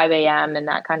 like the 5 a.m. and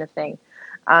that kind of thing,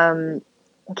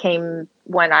 came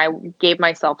when I gave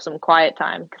myself some quiet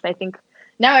time. Because I think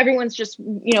now everyone's just,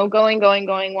 going,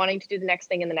 wanting to do the next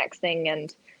thing and the next thing.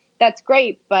 And that's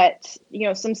great. But,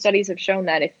 some studies have shown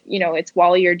that if, it's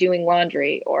while you're doing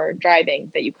laundry or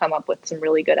driving that you come up with some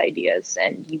really good ideas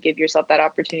and you give yourself that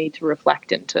opportunity to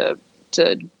reflect and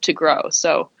to grow.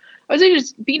 So I would say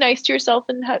just be nice to yourself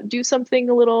and do something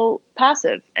a little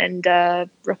passive and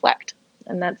reflect.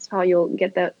 And that's how you'll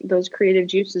get those creative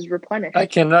juices replenished. I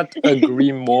cannot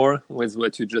agree more with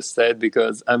what you just said,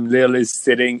 because I'm literally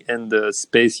sitting in the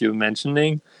space you're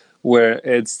mentioning where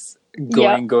it's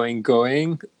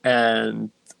going.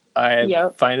 And I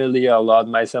finally allowed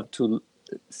myself to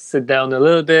sit down a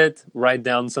little bit, write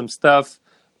down some stuff.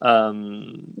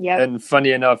 And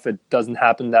funny enough, it doesn't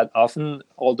happen that often,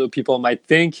 although people might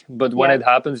think. But when it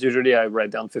happens, usually I write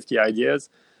down 50 ideas,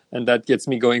 and that gets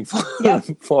me going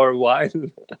for a while.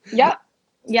 Yeah,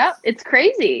 it's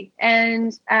crazy.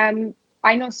 And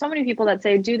I know so many people that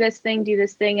say, do this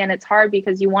thing, and it's hard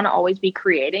because you want to always be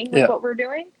creating with what we're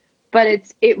doing.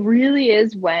 But it really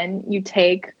is when you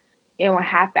take, a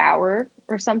half hour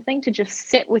or something to just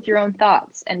sit with your own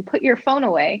thoughts and put your phone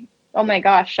away. Oh my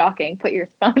gosh, shocking. Put your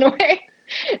phone away.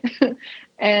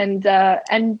 and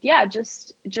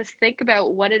just think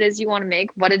about what it is you want to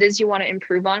make, what it is you want to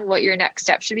improve on, what your next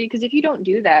step should be. Because if you don't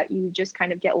do that, you just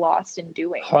kind of get lost in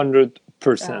doing. 100%.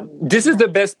 This is the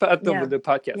best part of the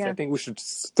podcast. Yeah. I think we should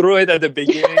throw it at the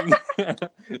beginning.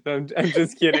 No, I'm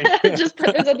just kidding. Just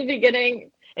put this at the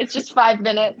beginning. It's just 5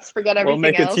 minutes. Forget everything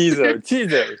else. We'll make a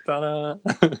teaser. Ta-da.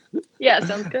 Yeah,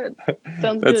 sounds good.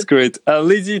 That's great.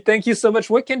 Lizzie, thank you so much.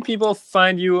 Where can people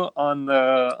find you on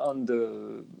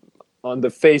the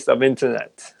face of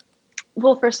internet?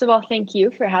 Well, first of all, thank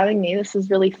you for having me. This is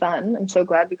really fun. I'm so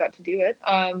glad we got to do it.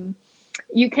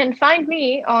 You can find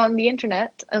me on the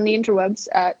internet, on the interwebs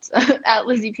at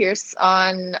Lizzie Peirce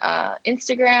on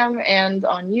Instagram and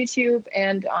on YouTube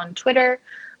and on Twitter.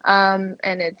 And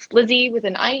it's Lizzie with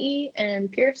an IE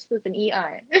and Peirce with an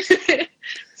EI.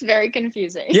 It's very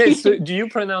confusing. Yeah, so do you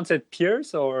pronounce it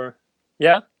Peirce or?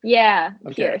 Yeah? Yeah,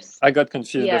 okay. Peirce. I got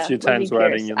confused a few times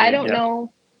writing your name.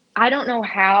 I don't know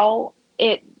how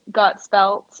it got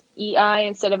spelt EI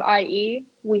instead of IE.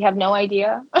 We have no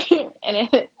idea. And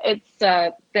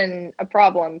it's been a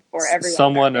problem for everyone.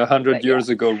 Someone 100 years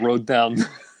ago wrote down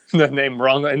the name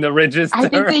wrong in the register. I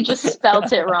think they just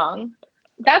spelt it wrong.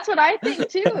 That's what I think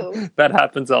too. That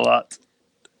happens a lot.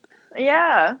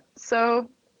 Yeah. So,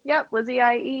 Lizzie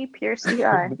IE, Peirce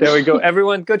EI. There we go.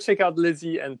 Everyone, go check out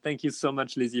Lizzie, and thank you so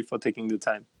much, Lizzie, for taking the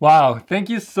time. Wow. Thank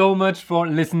you so much for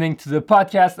listening to the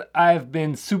podcast. I've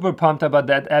been super pumped about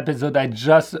that episode. I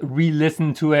just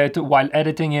re-listened to it while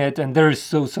editing it, and there is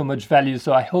so much value.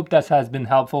 So I hope that has been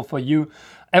helpful for you.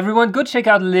 Everyone, go check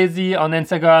out Lizzie on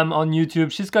Instagram, on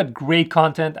YouTube. She's got great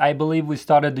content. I believe we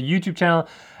started the YouTube channel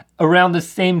around the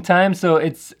same time, so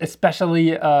it's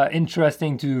especially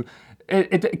interesting to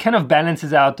it kind of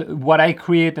balances out what I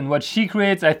create and what she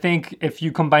creates. I think if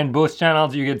you combine both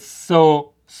channels, you get so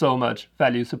much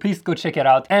value. So please go check it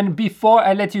out. And before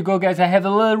I let you go, guys, I have a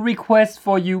little request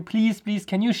for you. Please,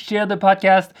 can you share the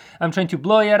podcast? I'm trying to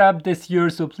blow it up this year.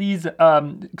 So please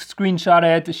screenshot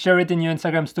it, share it in your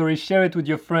Instagram story, share it with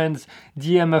your friends,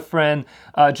 DM a friend.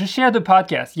 Just share the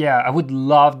podcast. Yeah, I would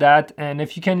love that. And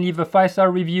if you can leave a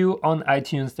 5-star review on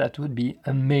iTunes, that would be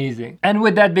amazing. And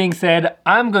with that being said,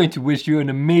 I'm going to wish you an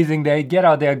amazing day. Get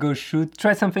out there, go shoot,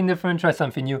 try something different, try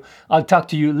something new. I'll talk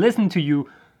to you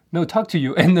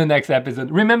in the next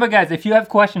episode. Remember, guys, if you have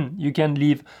questions, you can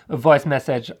leave a voice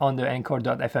message on the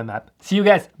anchor.fm app. See you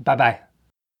guys. Bye-bye.